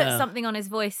definitely put something on his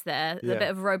voice there. A bit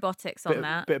of robotics on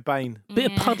that. Bit of Bane.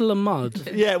 Bit of Puddle and Mud.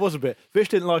 Yeah, it was a bit. Vish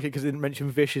didn't like it because it didn't mention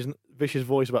Vish's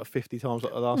voice about 50 times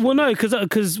like the last Well, one. no,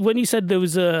 because when you said there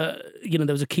was a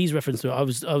Keys reference to it, I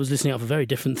was listening out for very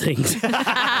different things.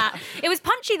 It was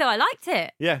punchy though. I liked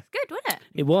it. Yeah. It's good, wasn't it?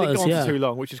 It was, Didn't go on yeah. for too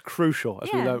long, which is crucial, as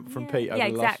we Yeah, learned from Pete over yeah,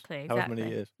 the last exactly, however many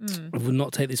years. I will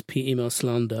not take this Pete email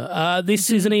slander. This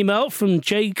is an email from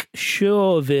Jake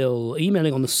Shurville,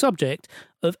 emailing on the subject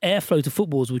of airflow to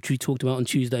footballs, which we talked about on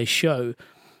Tuesday's show,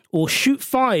 or shoot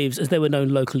fives, as they were known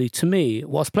locally to me.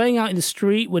 Whilst playing out in the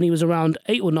street when he was around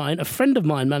 8 or 9, a friend of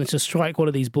mine managed to strike one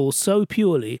of these balls so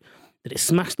purely that it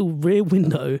smashed the rear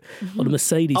window on a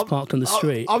Mercedes parked on the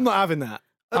street. I'm not having that.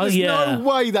 There's no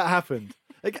way that happened.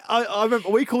 Like, I remember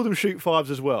we called them shoot fives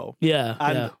as well. Yeah,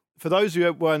 And yeah. for those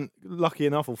who weren't lucky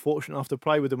enough or fortunate enough to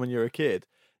play with them when you were a kid,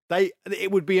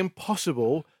 it would be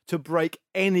impossible to break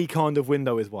any kind of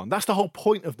window with one. That's the whole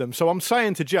point of them. So I'm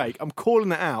saying to Jake, I'm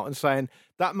calling it out and saying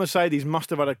that Mercedes must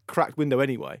have had a cracked window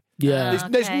anyway. Yeah.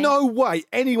 There's no way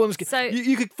anyone's... So-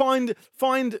 you could find...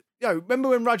 remember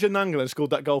when Raja Nangalan scored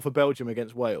that goal for Belgium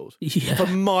against Wales? Yeah. For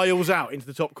miles out into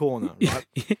the top corner, right?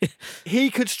 He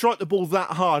could strike the ball that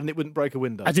hard and it wouldn't break a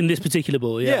window. As in this particular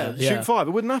ball, yeah. Shoot five.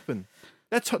 It wouldn't happen.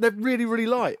 They're really, really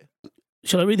light.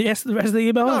 Shall I read the rest of the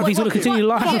email? No, if he's going to continue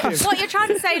lying. What you're trying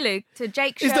to say, Luke, to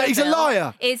Jake Is that he's a Sherville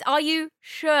liar? Is, are you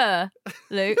sure,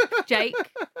 Luke, Jake?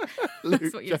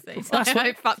 That's what you're saying. That's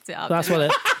I fucked it up. That's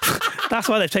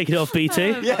why they've taken it off BT.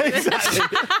 Yeah,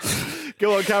 exactly.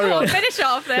 Go on, carry on. Finish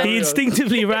off then. He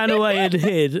instinctively ran away and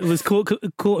hid, was caught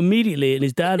immediately, and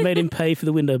his dad made him pay for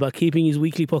the window by keeping his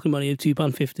weekly pocket money of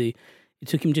 £2.50. It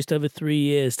took him just over 3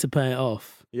 years to pay it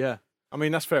off. Yeah. I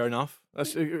mean, that's fair enough.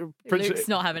 That's, Luke's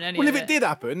not having any Well, of if it did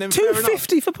happen, then fair enough.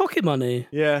 £2.50 for pocket money?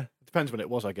 Yeah. Depends when it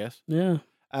was, I guess. Yeah.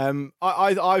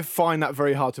 I find that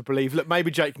very hard to believe. Look,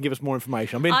 maybe Jake can give us more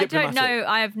information. I'm being I diplomatic. don't know.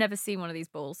 I have never seen one of these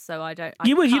balls, so I don't.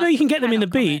 You can get them in the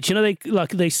cannot comment. beach. You know,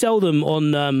 they sell them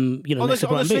on On the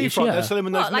Mexico Beach. seafront, Yeah. they're selling them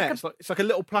in those What, like nets. It's like a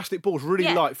little plastic ball, it's really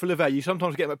Yeah. light, full of air. You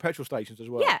sometimes get them at petrol stations as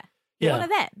well. Yeah. Yeah. One of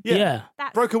them. Yeah.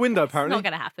 That's, Broke a window, that's apparently. not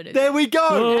going to happen. is There it? we go.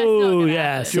 Oh, gonna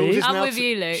yeah. happen. See? Jules is I'm now with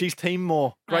you, Luke. She's team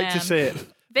more. Great I to am. see it.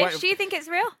 Vince, Wait, do you think it's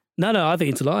real? No, I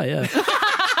think it's a lie, yeah.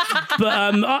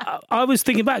 But I was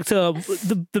thinking back to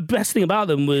the best thing about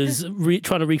them was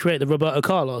trying to recreate the Roberto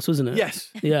Carlos, wasn't it? Yes.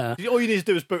 Yeah. All you need to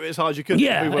do is boot it as hard as you could.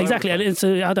 Yeah, We were exactly. over. And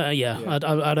so I don't. Yeah,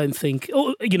 I don't think.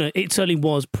 Or, it certainly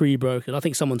was pre-broken. I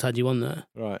think someone's had you on there.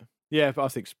 Right. Yeah, but I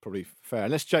think it's probably fair.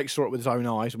 Unless Jake saw it with his own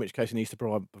eyes, in which case he needs to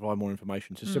provide more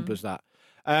information. It's as simple as that.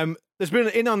 We've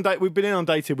been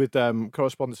inundated with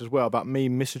correspondence as well about me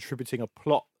misattributing a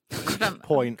plot I'm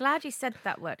point. glad you said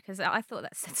that word because I thought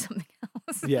that said something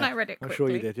else. Yeah, and I read it I'm quickly. sure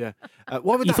you did. Yeah.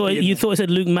 Why would You that thought be in you there? thought it said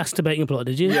Luke masturbating a plot,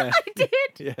 did you? Yeah. I did.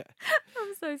 Yeah.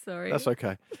 I'm so sorry. That's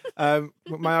okay.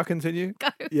 May I continue? Go.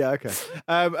 Yeah. Okay.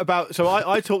 So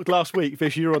I talked last week,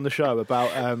 Fish. You were on the show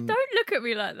about. Don't look at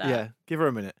me like that. Yeah. Give her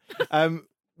a minute.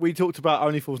 We talked about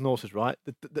Only Fools and Horses, right?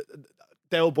 The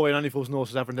Del Boy and Only Fools and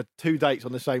Horses having the 2 dates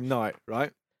on the same night,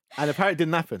 right? And apparently it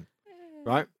didn't happen,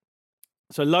 right?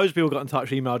 So loads of people got in touch,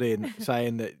 emailed in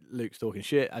saying that Luke's talking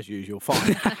shit as usual.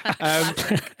 Fine.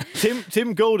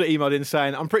 Tim Goulder emailed in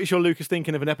saying, "I'm pretty sure Luke is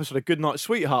thinking of an episode of Goodnight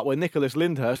Sweetheart where Nicholas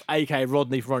Lyndhurst, aka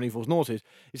Rodney from Only Fools and Horses,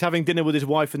 is having dinner with his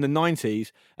wife in the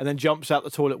 90s and then jumps out the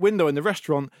toilet window in the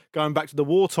restaurant, going back to the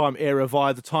wartime era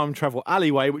via the time travel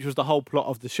alleyway, which was the whole plot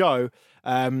of the show."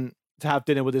 To have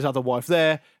dinner with his other wife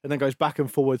there, and then goes back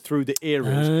and forward through the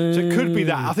eras. So it could be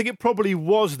that. I think it probably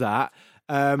was that.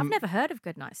 I've never heard of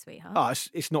Goodnight Sweetheart. Oh,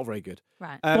 it's not very good.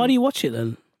 Right. Why do you watch it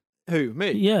then? Who,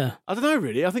 me? Yeah. I don't know,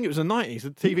 really. I think it was the 90s. The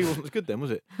TV wasn't as good then,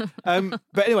 was it?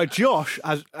 But anyway, Josh,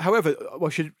 a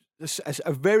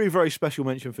very, very special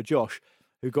mention for Josh,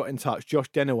 who got in touch, Josh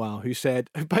Denowal, who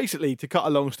said, basically, to cut a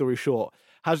long story short,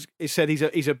 he said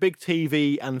he's a big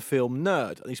TV and film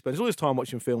nerd, and he spends all his time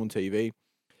watching film and TV,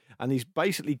 and he's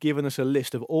basically given us a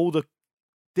list of all the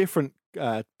different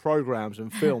programs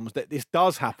and films that this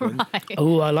does happen. Right.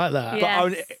 Oh, I like that.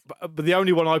 Yes. But the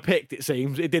only one I picked, it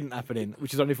seems, it didn't happen in,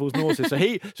 which is Only Fools and Horses.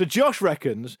 So Josh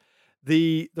reckons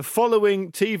the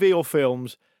following TV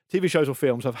shows or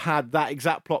films have had that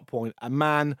exact plot point: a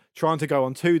man trying to go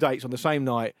on 2 dates on the same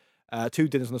night, 2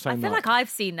 dinners on the I same feel night. like I've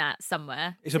seen that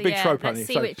somewhere. It's a big trope, Let's apparently.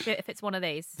 see So- if it's one of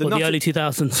these. The nutty- early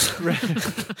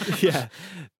 2000s. Yeah.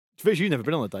 Viz, you've never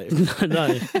been on a date. No,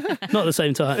 not at the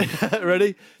same time.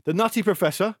 Ready? The Nutty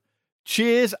Professor,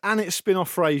 Cheers and its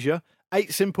spin-off Frasier,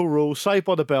 8 Simple Rules, Saved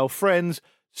by the Bell, Friends,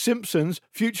 Simpsons,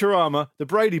 Futurama, The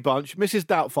Brady Bunch, Mrs.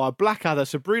 Doubtfire, Blackadder,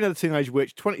 Sabrina the Teenage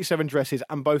Witch, 27 Dresses,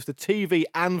 and both the TV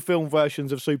and film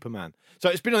versions of Superman. So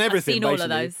it's been on everything, I've seen all of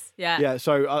basically. those. Yeah. Yeah,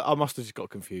 so I must have just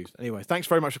got confused. Anyway, thanks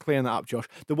very much for clearing that up, Josh.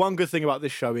 The one good thing about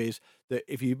this show is that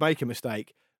if you make a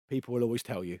mistake, people will always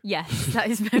tell you. Yes, that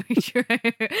is very true.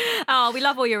 Oh, we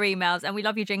love all your emails and we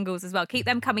love your jingles as well. Keep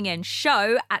them coming in.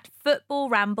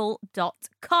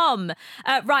 show@footballramble.com.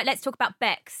 Right, let's talk about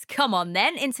Becks. Come on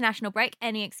then. International break.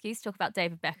 Any excuse to talk about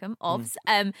David Beckham, obvs.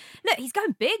 Look, he's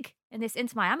going big in this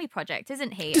Inter Miami project,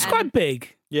 isn't he? Describe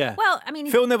big. Yeah. Well, I mean...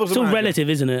 Phil Neville's It's the all manager. relative,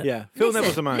 isn't it? Yeah. Phil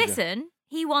Neville's the manager. Listen,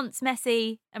 he wants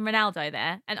Messi and Ronaldo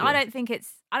there, and I don't think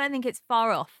it's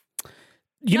far off.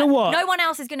 You know what? No one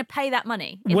else is going to pay that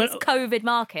money in this COVID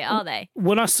market, are they?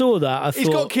 When I saw that, I He's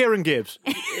got thought... Kieran Gibbs.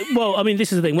 Well, I mean,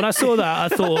 this is the thing. When I saw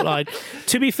that, I thought, like,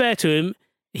 to be fair to him,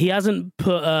 he hasn't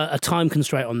put a time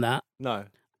constraint on that. No.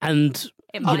 And,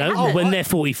 It you might know, happen. when they're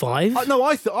 45... No,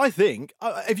 I think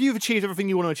if you've achieved everything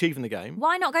you want to achieve in the game,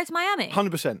 Why not go to Miami?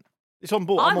 100%. It's on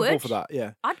board. I I'm on board would. for that.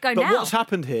 Yeah. I'd go But now. what's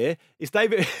happened here is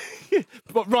David.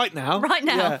 But right now. Right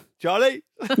now. Yeah. Charlie,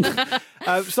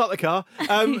 start the car.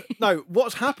 No,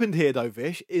 what's happened here though,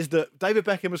 Vish, is that David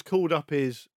Beckham has called up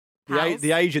Pals?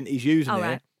 the agent he's using Oh, here,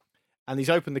 right. and he's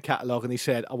opened the catalogue and he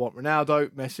said, "I want Ronaldo,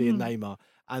 Messi, and Neymar."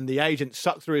 And the agent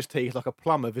sucked through his teeth like a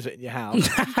plumber visiting your house.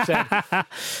 Said, "I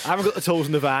haven't got the tools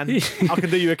in the van. I can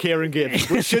do you a Kieran Gibbs,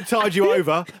 which should tide you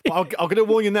over. But I'm going to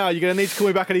warn you now, you're going to need to call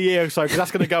me back in a year or so because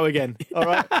that's going to go again. All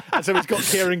right?" And so he's got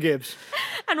Kieran Gibbs.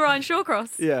 And Ryan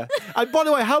Shawcross. Yeah. And by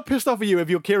the way, how pissed off are you if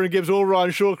you're Kieran Gibbs or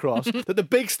Ryan Shawcross that the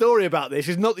big story about this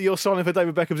is not that you're signing for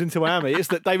David Beckham's Inter Miami, it's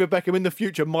that David Beckham in the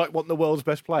future might want the world's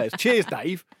best players. Cheers,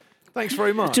 Dave. Thanks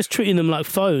very much. Just treating them like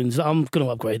phones. I'm going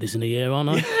to upgrade this in a year, aren't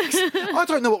I? I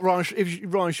don't know if Ryan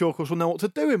Shawcross will know what to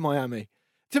do in Miami.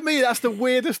 To me, that's the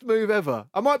weirdest move ever.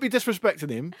 I might be disrespecting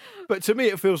him, but to me,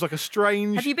 it feels like a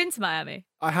strange. Have you been to Miami?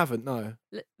 I haven't, no.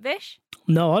 Vish?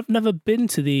 No, I've never been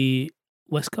to the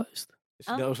West Coast.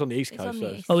 No, it's on the East It's Coast. on the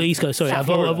so- East. Oh, East Coast. Sorry, South I've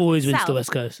Florida. always been to South. the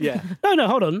West Coast. Yeah. No,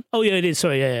 hold on. Oh, yeah, it is.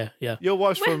 Sorry, yeah. Your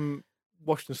wife's from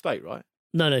Washington State, right?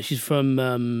 No, she's from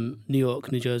New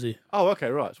York, New Jersey. Oh, okay,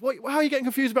 right. So how are you getting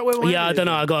confused about where Miami Yeah, I is don't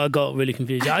know. then? I got really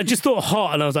confused. I just thought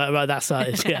hot, and I was like, right, that's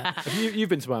it. Yeah. You've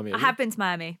been to Miami, I have you? have been to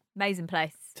Miami. Amazing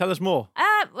place. Tell us more.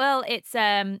 Well, it's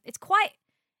quite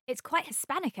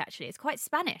Hispanic actually. It's quite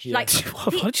Spanish. Yeah. Like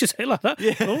Why'd you say it like that?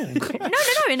 Yeah. Oh, God.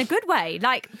 no, in a good way.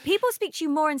 Like people speak to you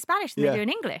more in Spanish than Yeah. they do in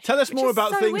English. Tell us which more is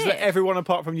about so things weird. that everyone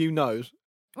apart from you knows.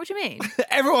 What do you mean?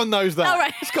 Everyone knows that. Oh,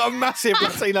 right. It's got a massive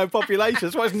Latino population.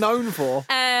 That's what it's known for. What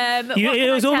can It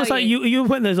was I almost tell like you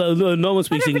went there, like, no one I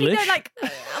speaks don't really English. know, like,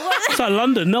 It's like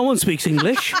London, no one speaks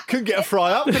English. Couldn't get a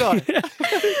fry up, could I?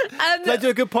 Did they do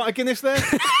a good pint of Guinness there?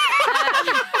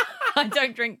 I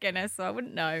don't drink Guinness, so I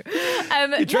wouldn't know.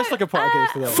 You dressed like a pint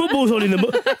of Guinness today. Football's on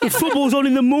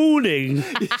in the morning.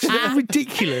 It's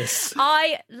ridiculous.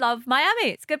 I love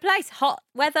Miami. It's a good place. Hot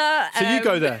weather. So you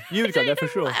go there. You would go I there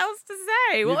don't for know sure. What else to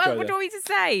say? You'd What go do you there. want me to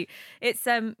say? It's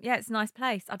it's a nice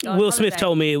place. I'd go on Will Smith holiday.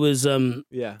 told me it was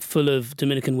Yeah. full of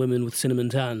Dominican women with cinnamon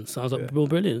tan. So I was like, well,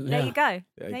 brilliant. There yeah. you go. you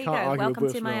There you can't go. argue with Welcome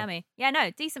Will to Smith. Miami. Yeah,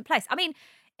 no, decent place. I mean,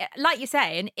 like you're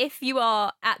saying, if you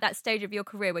are at that stage of your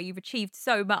career where you've achieved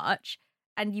so much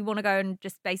and you want to go and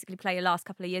just basically play your last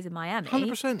couple of years in Miami,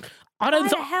 100%. I why don't.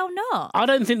 the hell not? I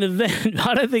don't think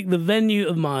the venue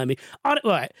of Miami. I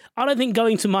don't think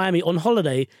going to Miami on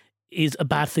holiday is a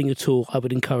bad thing at all. I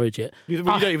would encourage it. You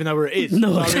don't even know where it is.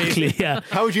 No, I mean, exactly. Yeah.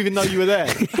 How would you even know you were there?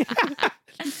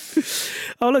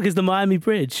 Oh, look, it's the Miami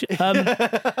Bridge.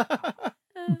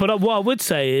 But what I would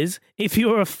say is, if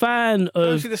you're a fan Go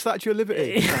of see the Statue of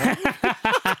Liberty.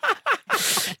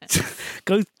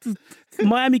 go,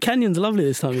 Miami Canyon's lovely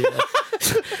this time of year.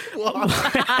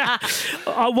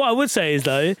 What I would say is,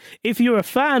 though, if you're a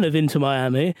fan of Inter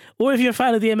Miami, or if you're a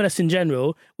fan of the MLS in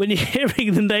general, when you're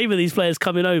hearing the name of these players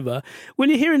coming over, when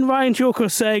you're hearing Ryan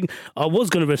Shawcross saying, I was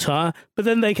going to retire, but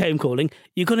then they came calling,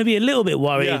 you're going to be a little bit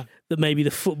worried Yeah. that maybe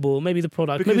the football, maybe the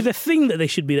product, Because- maybe the thing that they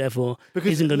should be there for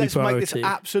Because isn't going to be let's make priority. this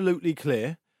absolutely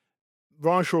clear.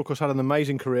 Ryan Shawcross had an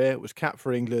amazing career, was capped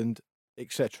for England,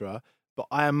 etc. But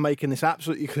I am making this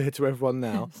absolutely clear to everyone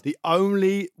now. The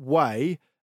only way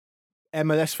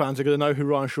MLS fans are going to know who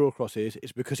Ryan Shawcross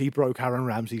is because he broke Aaron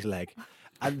Ramsey's leg.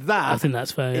 And I that think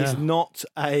that's fair, is yeah. not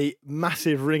a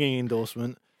massive ringing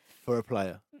endorsement for a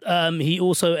player. He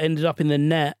also ended up in the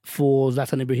net for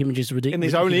Zlatan Ibrahimovic's ridiculous. In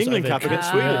his only England cap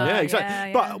against Sweden. Ah, Yeah,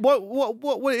 exactly. yeah, But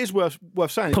what it is worth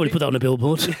saying Probably is put that on a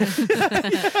billboard.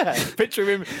 picture of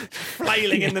him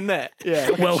flailing in the net. Yeah.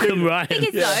 like a Welcome, tuna. Ryan. Thing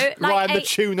is, though, like Ryan the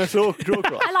tuna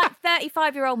Shawcross. I like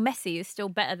 35-year-old Messi is still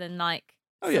better than like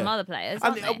some other players.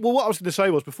 And, Aren't they? well, what I was going to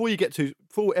say was before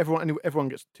everyone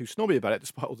gets too snobby about it,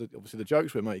 despite all obviously the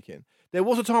jokes we're making, there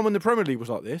was a time when the Premier League was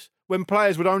like this, when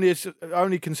players would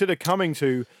only consider coming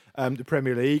to the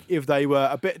Premier League if they were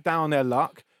a bit down their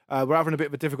luck were having a bit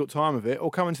of a difficult time of it,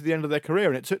 or coming to the end of their career.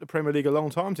 And it took the Premier League a long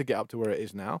time to get up to where it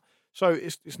is now. So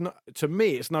it's not, to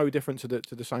me, it's no different to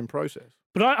the same process.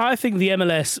 But I think the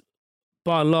MLS,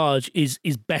 by and large, is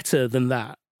better than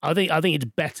that. I think it's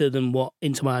better than what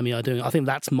Inter Miami are doing. I think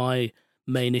that's my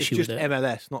main issue with it. It's just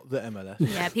MLS, not the MLS.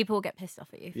 Yeah, people will get pissed off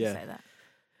at you if you say that.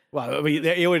 Well, I mean,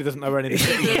 he already doesn't know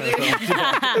anything.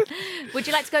 Would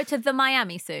you like to go to the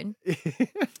Miami soon?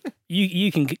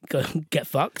 You can go get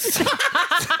fucked.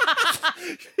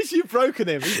 You've broken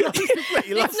him. He's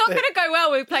It's not going to go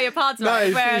well with Player Parts.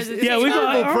 No, whereas we've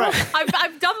got.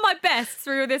 I've done my best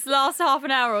through this last half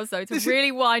an hour or so to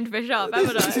really wind Fish up,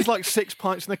 haven't I? This is like 6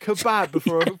 pints and a kebab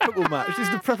before a football match.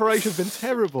 The preparation's been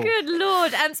terrible. Good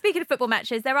Lord. Speaking of football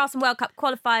matches, there are some World Cup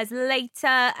qualifiers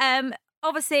later.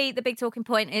 Obviously, the big talking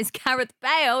point is Gareth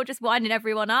Bale just winding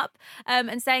everyone up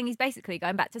and saying he's basically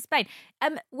going back to Spain.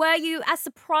 Were you as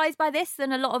surprised by this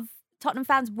than a lot of Tottenham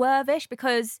fans were, Vish?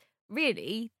 Because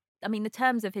really, I mean, the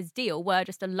terms of his deal were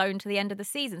just a loan to the end of the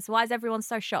season. So why is everyone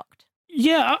so shocked?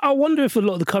 Yeah, I wonder if a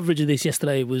lot of the coverage of this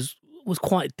yesterday was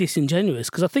quite disingenuous,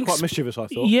 because I think quite mischievous, I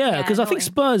thought. Yeah, because I think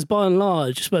Spurs, by and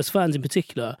large, Spurs fans in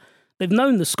particular, they've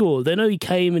known the score. They know he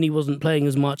came and he wasn't playing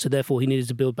as much, so therefore he needed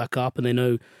to build back up, and they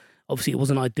know. Obviously, it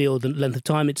wasn't ideal, the length of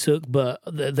time it took, but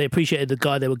they appreciated the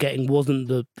guy they were getting wasn't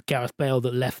the Gareth Bale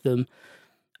that left them.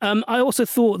 I also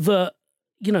thought that,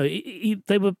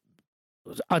 they were...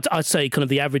 I'd say kind of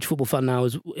the average football fan now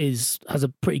has a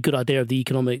pretty good idea of the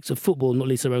economics of football, not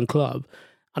least their own club.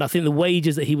 And I think the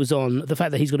wages that he was on, the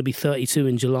fact that he's going to be 32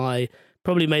 in July,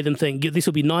 probably made them think, this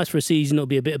will be nice for a season, it'll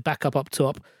be a bit of backup up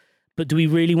top. But do we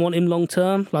really want him long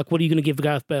term? Like, what are you going to give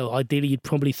Gareth Bale? Ideally, you'd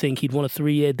probably think he'd want a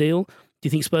 3-year deal. Do you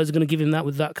think Spurs are going to give him that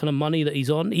with that kind of money that he's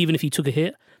on, even if he took a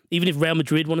hit? Even if Real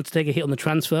Madrid wanted to take a hit on the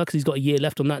transfer because he's got a year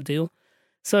left on that deal?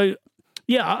 So,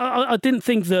 yeah, I didn't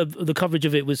think the coverage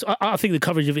of it was... I think the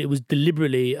coverage of it was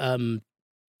deliberately, trying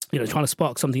to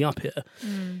spark something up here.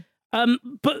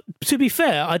 But to be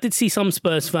fair, I did see some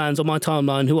Spurs fans on my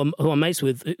timeline who I'm mates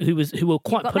with who were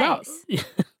quite put out.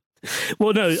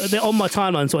 Well, no, they're on my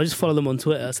timeline, so I just follow them on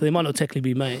Twitter, so they might not technically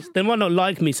be mates. They might not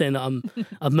like me saying that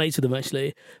I'm mates with them,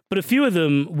 actually. But a few of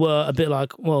them were a bit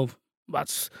like, well, I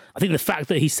think the fact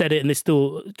that he said it and there's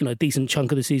still, a decent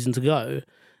chunk of the season to go,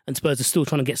 and Spurs are still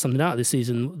trying to get something out of this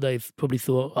season, they've probably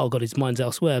thought, oh, God, his mind's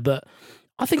elsewhere. But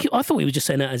I thought he was just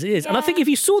saying that as it is. Yeah. And I think if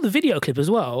you saw the video clip as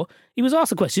well, he was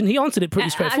asked a question, he answered it pretty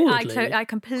straightforwardly. I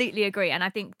completely agree. And I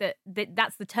think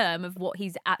that's the term of what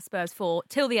he's at Spurs for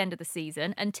till the end of the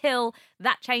season, until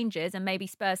that changes and maybe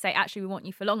Spurs say, actually, we want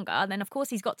you for longer. Then, of course,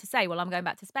 he's got to say, well, I'm going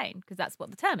back to Spain, because that's what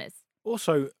the term is.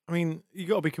 Also, I mean, you've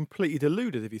got to be completely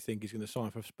deluded if you think he's going to sign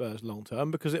for Spurs long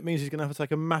term, because it means he's going to have to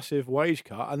take a massive wage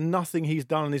cut, and nothing he's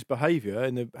done in his behaviour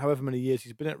in the however many years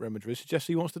he's been at Real Madrid suggests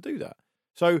he wants to do that.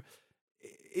 So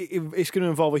it's going to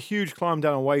involve a huge climb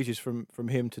down on wages from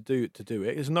him to do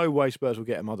it. There's no way Spurs will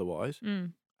get him otherwise.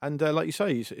 And like you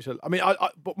say,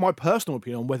 but my personal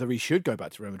opinion on whether he should go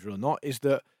back to Real Madrid or not is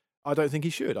that I don't think he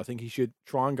should. I think he should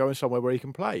try and go in somewhere where he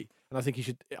can play. And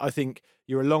I think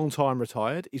you're a long time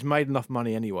retired. He's made enough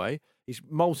money anyway. He's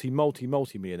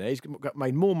multi-millionaire. He's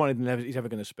made more money than he's ever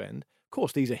going to spend. Of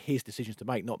course, these are his decisions to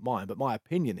make, not mine. But my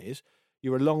opinion is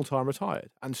you're a long time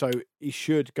retired. And so he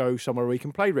should go somewhere where he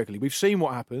can play regularly. We've seen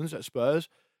what happens at Spurs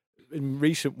in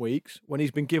recent weeks when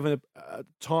he's been given a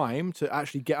time to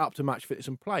actually get up to match fitness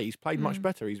and play. He's played much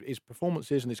better. His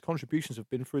performances and his contributions have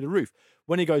been through the roof.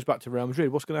 When he goes back to Real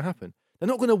Madrid, what's going to happen? They're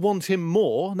not going to want him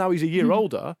more. Now he's a year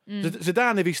older.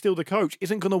 Zidane, if he's still the coach,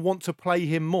 isn't going to want to play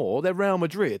him more. They're Real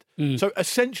Madrid. So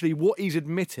essentially what he's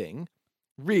admitting,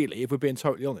 really, if we're being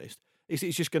totally honest, is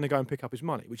he's just going to go and pick up his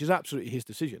money, which is absolutely his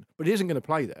decision. But he isn't going to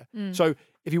play there. So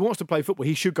if he wants to play football,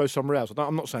 he should go somewhere else.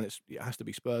 I'm not saying it has to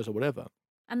be Spurs or whatever.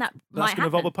 And that's going to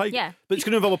involve a pay cut. But it's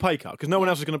going to involve a pay cut because no one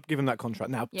else is going to give him that contract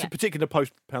now, particularly in the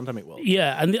post-pandemic world.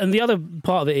 Yeah, and the other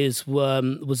part of it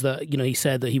was that he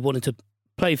said that he wanted to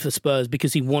play for Spurs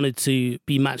because he wanted to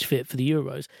be match fit for the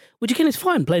Euros, which again is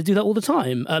fine. Players do that all the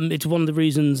time. It's one of the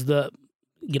reasons that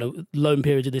loan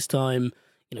periods at this time.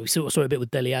 We saw a bit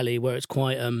with Dele Alli where it's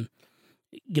quite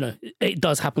it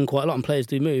does happen quite a lot and players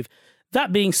do move.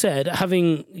 That being said,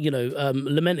 having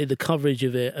lamented the coverage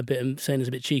of it a bit and saying it's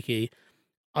a bit cheeky,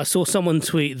 I saw someone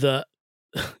tweet that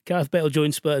Gareth Bale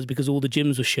joined Spurs because all the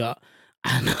gyms were shut,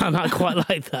 and I quite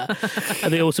like that.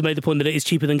 And they also made the point that it is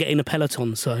cheaper than getting a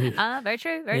Peloton. So, very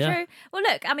true, very true. Well,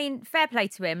 look, I mean, fair play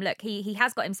to him. Look, he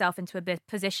has got himself into a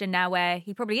position now where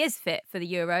he probably is fit for the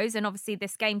Euros, and obviously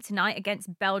this game tonight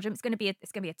against Belgium, it's going to be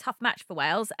a tough match for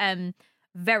Wales.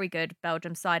 Very good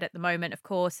Belgium side at the moment, of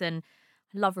course, and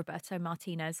I love Roberto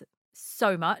Martinez.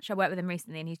 so much. I worked with him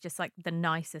recently, and he's just like the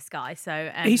nicest guy.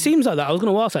 So He seems like that. I was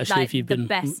going to ask actually like if you've the been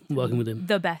best, working with him.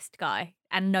 the best guy,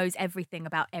 and knows everything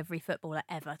about every footballer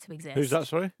ever to exist. Who's that,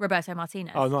 sorry? Roberto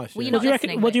Martinez. Oh, nice. Were yeah. you not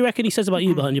listening? What do you reckon he says about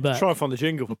you behind your back? Try and find the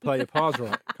jingle for Play Your Cards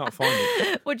Right. Can't find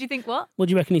it. What do you think? What? What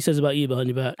do you reckon he says about you behind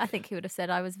your back? I think he would have said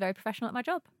I was very professional at my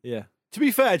job. Yeah. To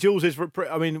be fair, Jules is.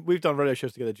 I mean, we've done radio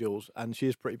shows together, Jules, and she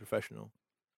is pretty professional.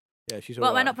 Yeah, she's all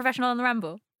Well, am I right. not professional on the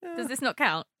ramble? Does this not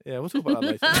count? Yeah, we'll talk about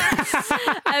that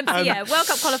later. So yeah, World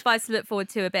Cup qualifiers to look forward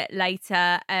to a bit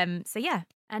later. So yeah.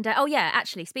 And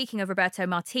actually, speaking of Roberto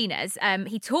Martinez,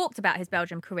 he talked about his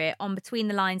Belgium career on Between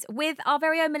the Lines with our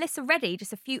very own Melissa Reddy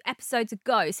just a few episodes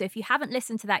ago. So if you haven't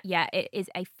listened to that yet, it is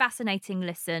a fascinating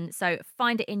listen. So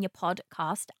find it in your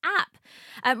podcast app.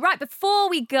 Right, before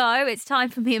we go, it's time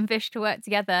for me and Vish to work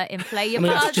together in Play Your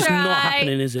Cards Right. That's just not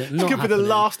happening, is it? This could be the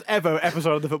last ever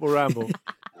episode of the Football Ramble.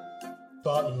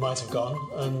 Barton might have gone,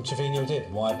 and Jovino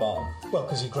did. Why Barton? Well,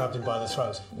 because he grabbed him by the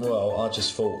throat. Well, I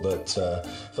just thought that,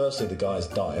 firstly, the guy's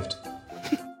dived.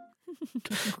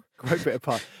 Great bit of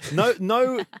pie.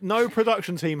 No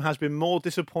production team has been more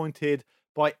disappointed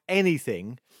by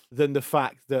anything than the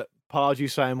fact that Pardew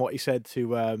saying what he said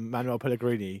to Manuel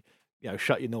Pellegrini,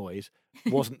 shut your noise,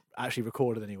 wasn't actually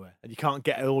recorded anywhere. And you can't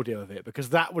get an audio of it because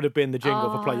that would have been the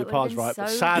jingle for Play Your Cards Right. So but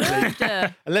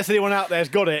sadly, unless anyone out there's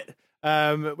got it,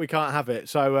 we can't have it.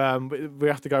 So we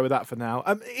have to go with that for now.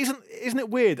 Isn't it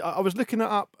weird? I was looking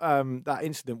up that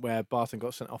incident where Barton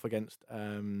got sent off against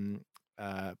Barton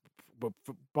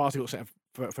got sent off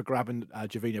for grabbing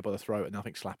Jovino by the throat and I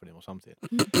think slapping him or something.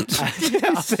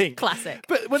 I think classic.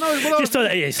 But when I Just so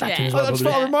that he slapped him as well, I just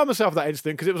probably. thought I remind myself of that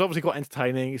incident because it was obviously quite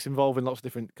entertaining. It's involving lots of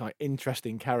different kind of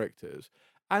interesting characters.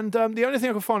 And the only thing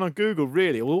I could find on Google,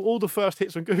 really, all the first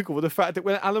hits on Google were the fact that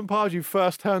when Alan Pardew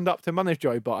first turned up to manage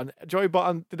Joey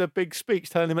Barton did a big speech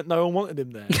telling him that no one wanted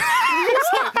him there.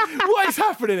 It's like, what is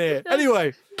happening here?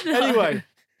 Anyway,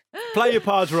 Play Your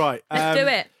Cards Right. Let's do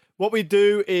it. What we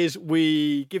do is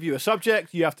we give you a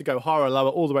subject. You have to go higher or lower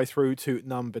all the way through to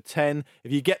number 10.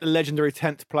 If you get the legendary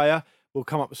 10th player, we'll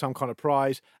come up with some kind of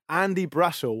prize. Andy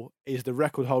Brassel is the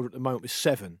record holder at the moment with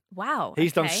 7. Wow.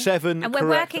 He's done 7 and we're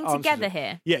correct working answers. together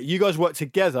here. Yeah, you guys work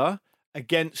together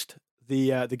against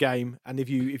the game, and if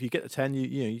you get the 10,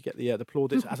 you get the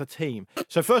plaudits as a team.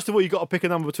 So first of all, you've got to pick a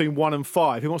number between 1 and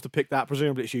 5. Who wants to pick that?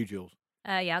 Presumably it's you, Jules.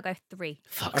 Yeah, I'll go 3.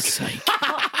 Fuck's sake.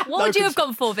 What would you have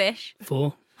gone for, Vish?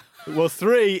 4. Well,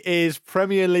 3 is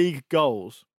Premier League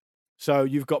goals. So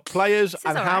you've got players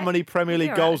and all how right. many Premier League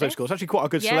You're goals all right they've with scored. It's actually quite a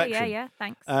good selection. Yeah,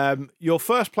 thanks. Your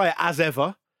first player, as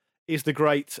ever, is the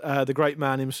great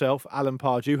man himself, Alan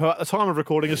Pardew, who at the time of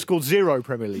recording has scored 0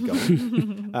 Premier League goals.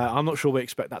 I'm not sure we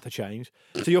expect that to change.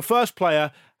 So your first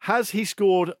player, has he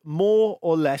scored more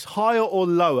or less, higher or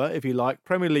lower, if you like,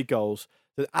 Premier League goals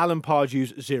than Alan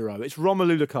Pardew's 0? It's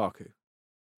Romelu Lukaku.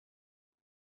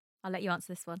 I'll let you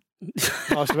answer this one.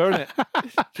 Nice of her, isn't it?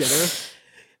 Generous.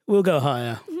 We'll go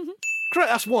higher.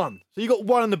 Correct, that's 1. So you got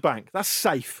 1 in the bank. That's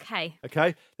safe. Okay.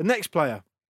 Okay. The next player,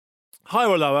 higher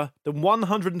or lower than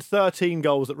 113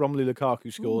 goals that Romelu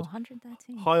Lukaku scored.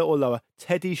 113. Higher or lower,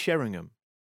 Teddy Sheringham.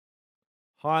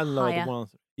 Higher and lower than Higher. 1.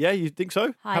 Yeah, you think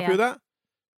so? Higher. Happy with that?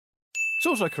 It's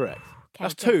also correct. Okay,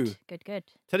 That's good. 2. Good.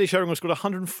 Teddy Sheringham scored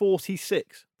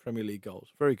 146 Premier League goals.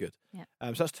 Very good. Yeah.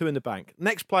 So that's 2 in the bank.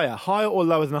 Next player, higher or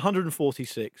lower than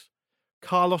 146,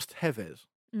 Carlos Tevez.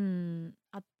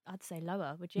 I'd say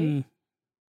lower, would you?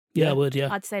 Yeah, I would,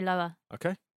 yeah. I'd say lower.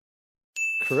 Okay.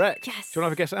 Correct. Yes. Do you want to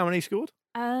have a guess at how many he scored?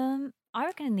 I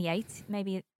reckon in the 8,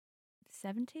 maybe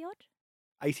 70 odd.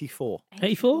 84.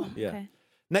 84? Yeah. Okay.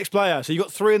 Next player. So you've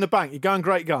got 3 in the bank. You're going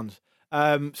great guns.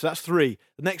 So that's 3.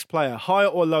 The next player, higher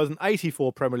or lower than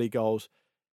 84 Premier League goals,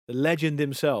 the legend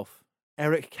himself,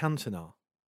 Eric Cantona.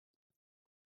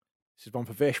 This is one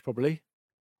for Vish, probably.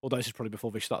 Although this is probably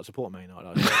before Vish started supporting Man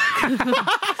United.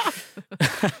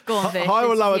 Go on, Vish. Higher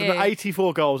or it's lower you. than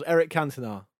 84 goals, Eric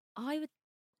Cantona. I would.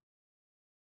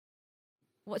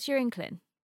 What's your inkling?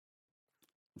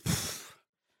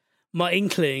 My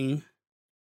inkling.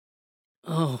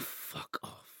 Oh, fuck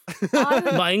off.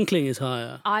 I My inkling is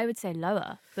higher. would say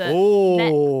lower. But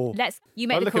Oh. let's. You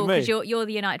Don't make the look at call because me. you're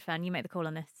the United fan. You make the call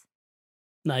on this.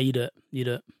 No, you do it. You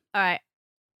do it. All right.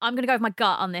 I'm going to go with my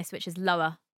gut on this, which is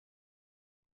lower.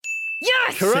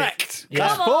 Yes! Correct. Yeah.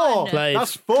 That's Come 4. on. Played.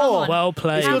 That's 4. Come on. Well He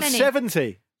played. How scored many?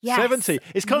 70. Yes. 70.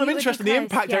 It's kind of Knew it would be interesting. The close,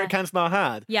 impact yeah. Eric Cantona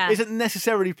had Yeah. isn't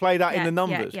necessarily played out in Yeah, the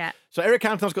numbers. yeah. So Eric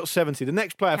Cantona's got 70. The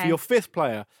next player, for Okay. your 5th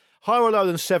player, higher or lower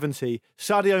than 70,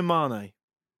 Sadio Mane.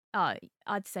 Oh,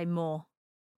 I'd say more.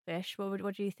 Fish.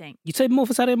 What do you think? You'd say more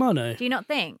for Sadio Mane? Do you not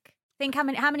think? Think how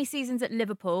many seasons at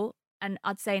Liverpool, and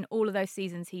I'd say in all of those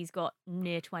seasons he's got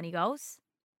near 20 goals.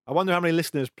 I wonder how many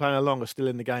listeners playing along are still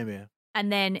in the game here.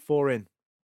 And then 4 in.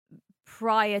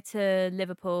 prior to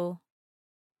Liverpool,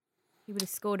 he would have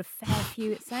scored a fair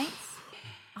few at Saints.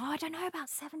 Oh, I don't know about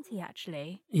 70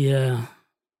 actually. Yeah.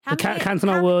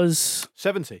 Cantona was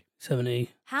 70.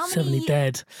 70. How 70 many-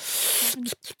 dead.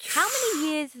 How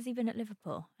many years has he been at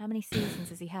Liverpool? How many seasons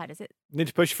has he had? Is it? You need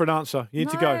to push for an answer. You need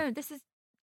to go. No, this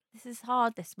is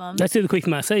hard. This month. Let's do the quick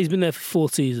math. Say he's been there for 4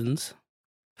 seasons.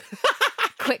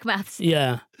 Quick maths.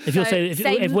 Yeah. If you're So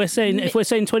saying if we're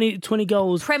saying 20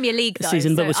 goals Premier League a though,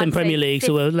 season, but so we're saying I'd Premier say League,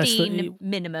 so we're less 15 than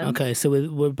minimum. Okay, so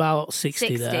we're about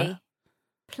 60 there.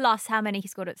 Plus how many he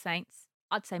scored at Saints?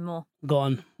 I'd say more. Go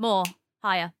on. More.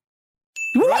 Higher.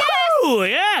 Woo!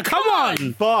 Yeah, come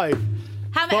on. 5.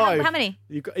 How many?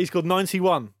 He scored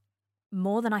 91.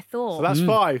 More than I thought. So that's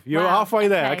 5. You're Wow, halfway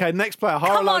there. okay. Okay, next player.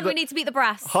 Higher Come or lower on, we need to beat the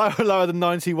brass. Higher or lower than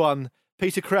 91?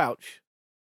 Peter Crouch.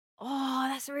 Oh,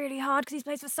 that's really hard because he's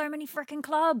played for so many freaking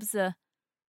clubs. Higher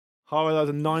or lower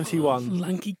than 91?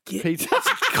 Lanky git. Peter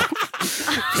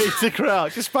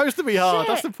Crouch. It's supposed to be hard.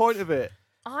 That's the point of it.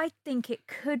 I think it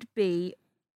could be.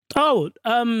 Oh,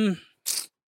 You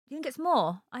think it's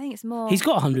more? I think it's more. he's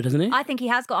got 100, hasn't he? I think he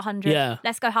has got 100. Yeah.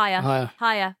 Let's go higher.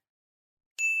 Higher.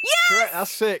 Correct.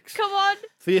 That's 6. Come on.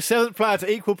 For your 7th player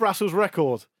to equal Brassel's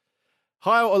record.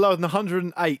 Higher or lower than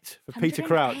 108 for Peter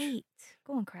Crouch? 108.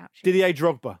 Go on, Crouch. Didier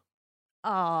Drogba.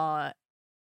 Oh,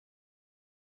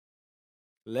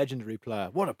 Legendary player.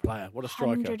 What a player. What a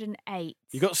striker. 108.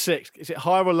 You got 6. Is it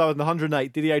higher or lower than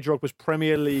 108? Didier Drogba's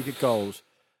Premier League goals.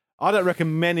 I don't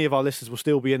reckon many of our listeners will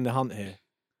still be in the hunt here.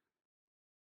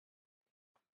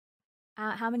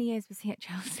 How many years was he at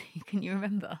Chelsea? Can you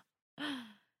remember?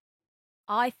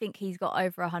 I think he's got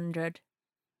over 100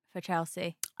 for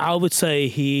Chelsea. I would say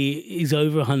he's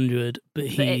over 100, but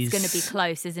he's... But it's going to be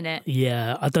close, isn't it?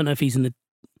 Yeah, I don't know if he's in the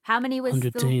How many was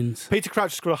 100 teens. Peter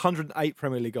Crouch scored 108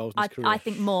 Premier League goals in his career. I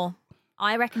think more.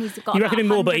 I reckon he's got You about reckon him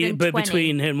more, but 120.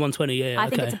 between him and 120, yeah, I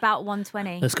think okay. it's about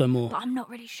 120. Let's go more. But I'm not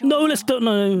really sure. No, let's don't.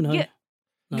 No. Yeah.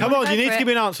 No. Come on, Go you need for to it. give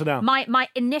me an answer now. My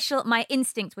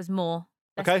instinct was more.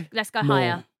 Okay. Let's go More.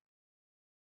 higher.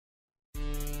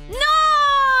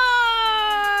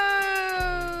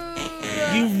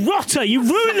 You rotter! You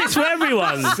ruined this for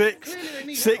everyone.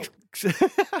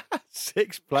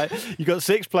 Six players. You got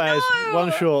 6 players,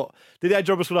 1 short. Didier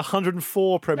Drogba scored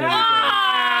 104 Premier League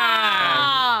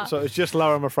goals. So it's just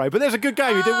lower, I'm afraid. But there's a good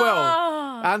game. You did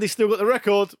well. Andy's still got the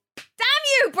record. Damn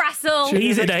you, Brassel!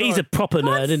 He's a proper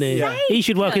nerd, isn't he? Yeah. He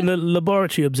should work in the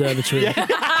laboratory observatory.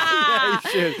 Yeah, he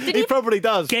should. He probably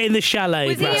does. Get in the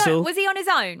chalet, Brassel. Was he on his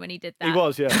own when he did that? He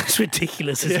was, yeah. It's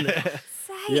ridiculous, isn't it?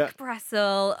 Sake,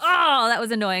 Brassel. Oh, that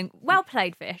was annoying. Well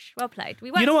played, Fish. Well played.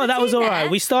 We You know what? That was all right. there.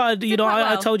 We started, Did quite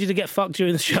I well. told you to get fucked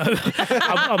during the show.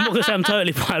 I'm not going to say I'm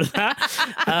totally proud of that.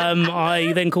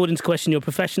 I then called into question your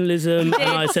professionalism, and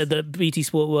I said that BT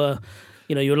Sport were,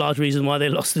 you're a large reason why they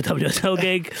lost the WSL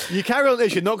gig. You carry on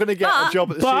this, you're not going to get a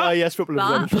job at the CIS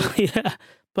Football Observatory. Yeah.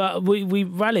 But we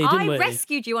rallied, didn't we? I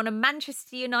rescued you on a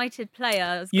Manchester United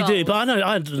player's You goals. do, but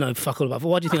I don't know fuck all about it.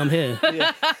 Why do you think I'm here?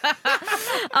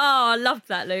 Oh, I loved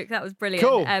that, Luke. That was brilliant.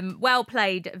 Cool. Well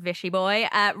played, Vishy boy.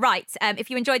 Right, if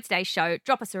you enjoyed today's show,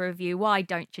 drop us a review. Why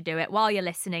don't you do it while you're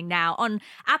listening now on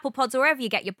Apple Pods or wherever you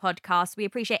get your podcasts? We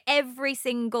appreciate every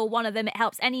single one of them. It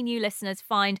helps any new listeners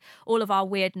find all of our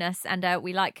weirdness, and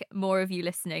we like more of you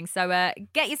listening. So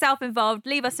get yourself involved.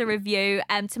 Leave us a review.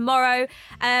 Tomorrow,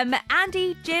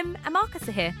 Andy, Jim, and Marcus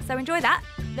are here. So enjoy that,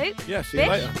 Luke. Yeah, see you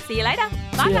Vish, later. See you later.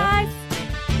 Bye, See ya. guys.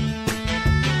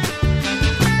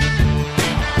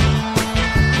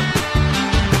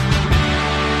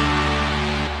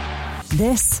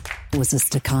 This was a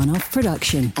Stakhanov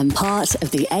production and part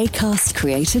of the Acast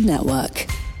Creative Network.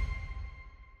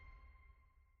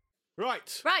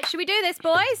 Right. Right, should we do this,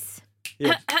 boys?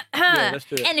 Yeah. Yeah, let's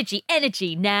do it.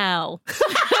 Energy now.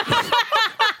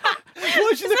 Why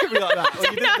did you look at me like that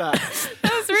when you did that?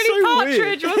 That was really So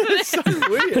Partridge, weird. wasn't it? So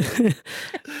weird.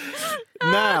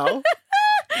 Now.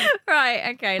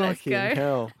 Right, okay, let's Fucking go.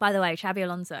 hell. By the way, Xabi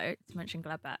Alonso, to mention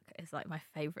Gladbach, is like my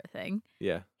favourite thing.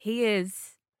 Yeah. He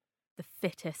is the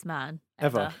fittest man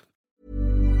Ever.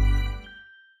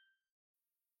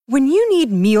 When you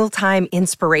need mealtime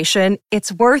inspiration, it's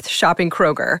worth shopping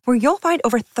Kroger, where you'll find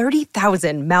over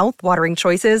 30,000 mouth-watering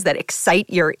choices that excite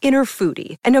your inner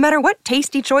foodie. And no matter what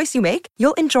tasty choice you make,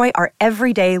 you'll enjoy our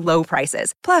everyday low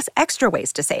prices, plus extra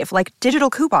ways to save, like digital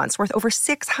coupons worth over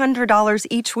 $600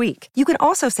 each week. You can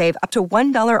also save up to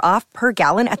 $1 off per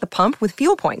gallon at the pump with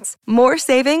fuel points. More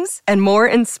savings and more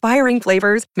inspiring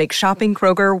flavors make shopping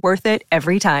Kroger worth it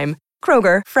every time.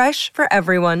 Kroger, fresh for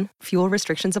everyone. Fuel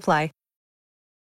restrictions apply.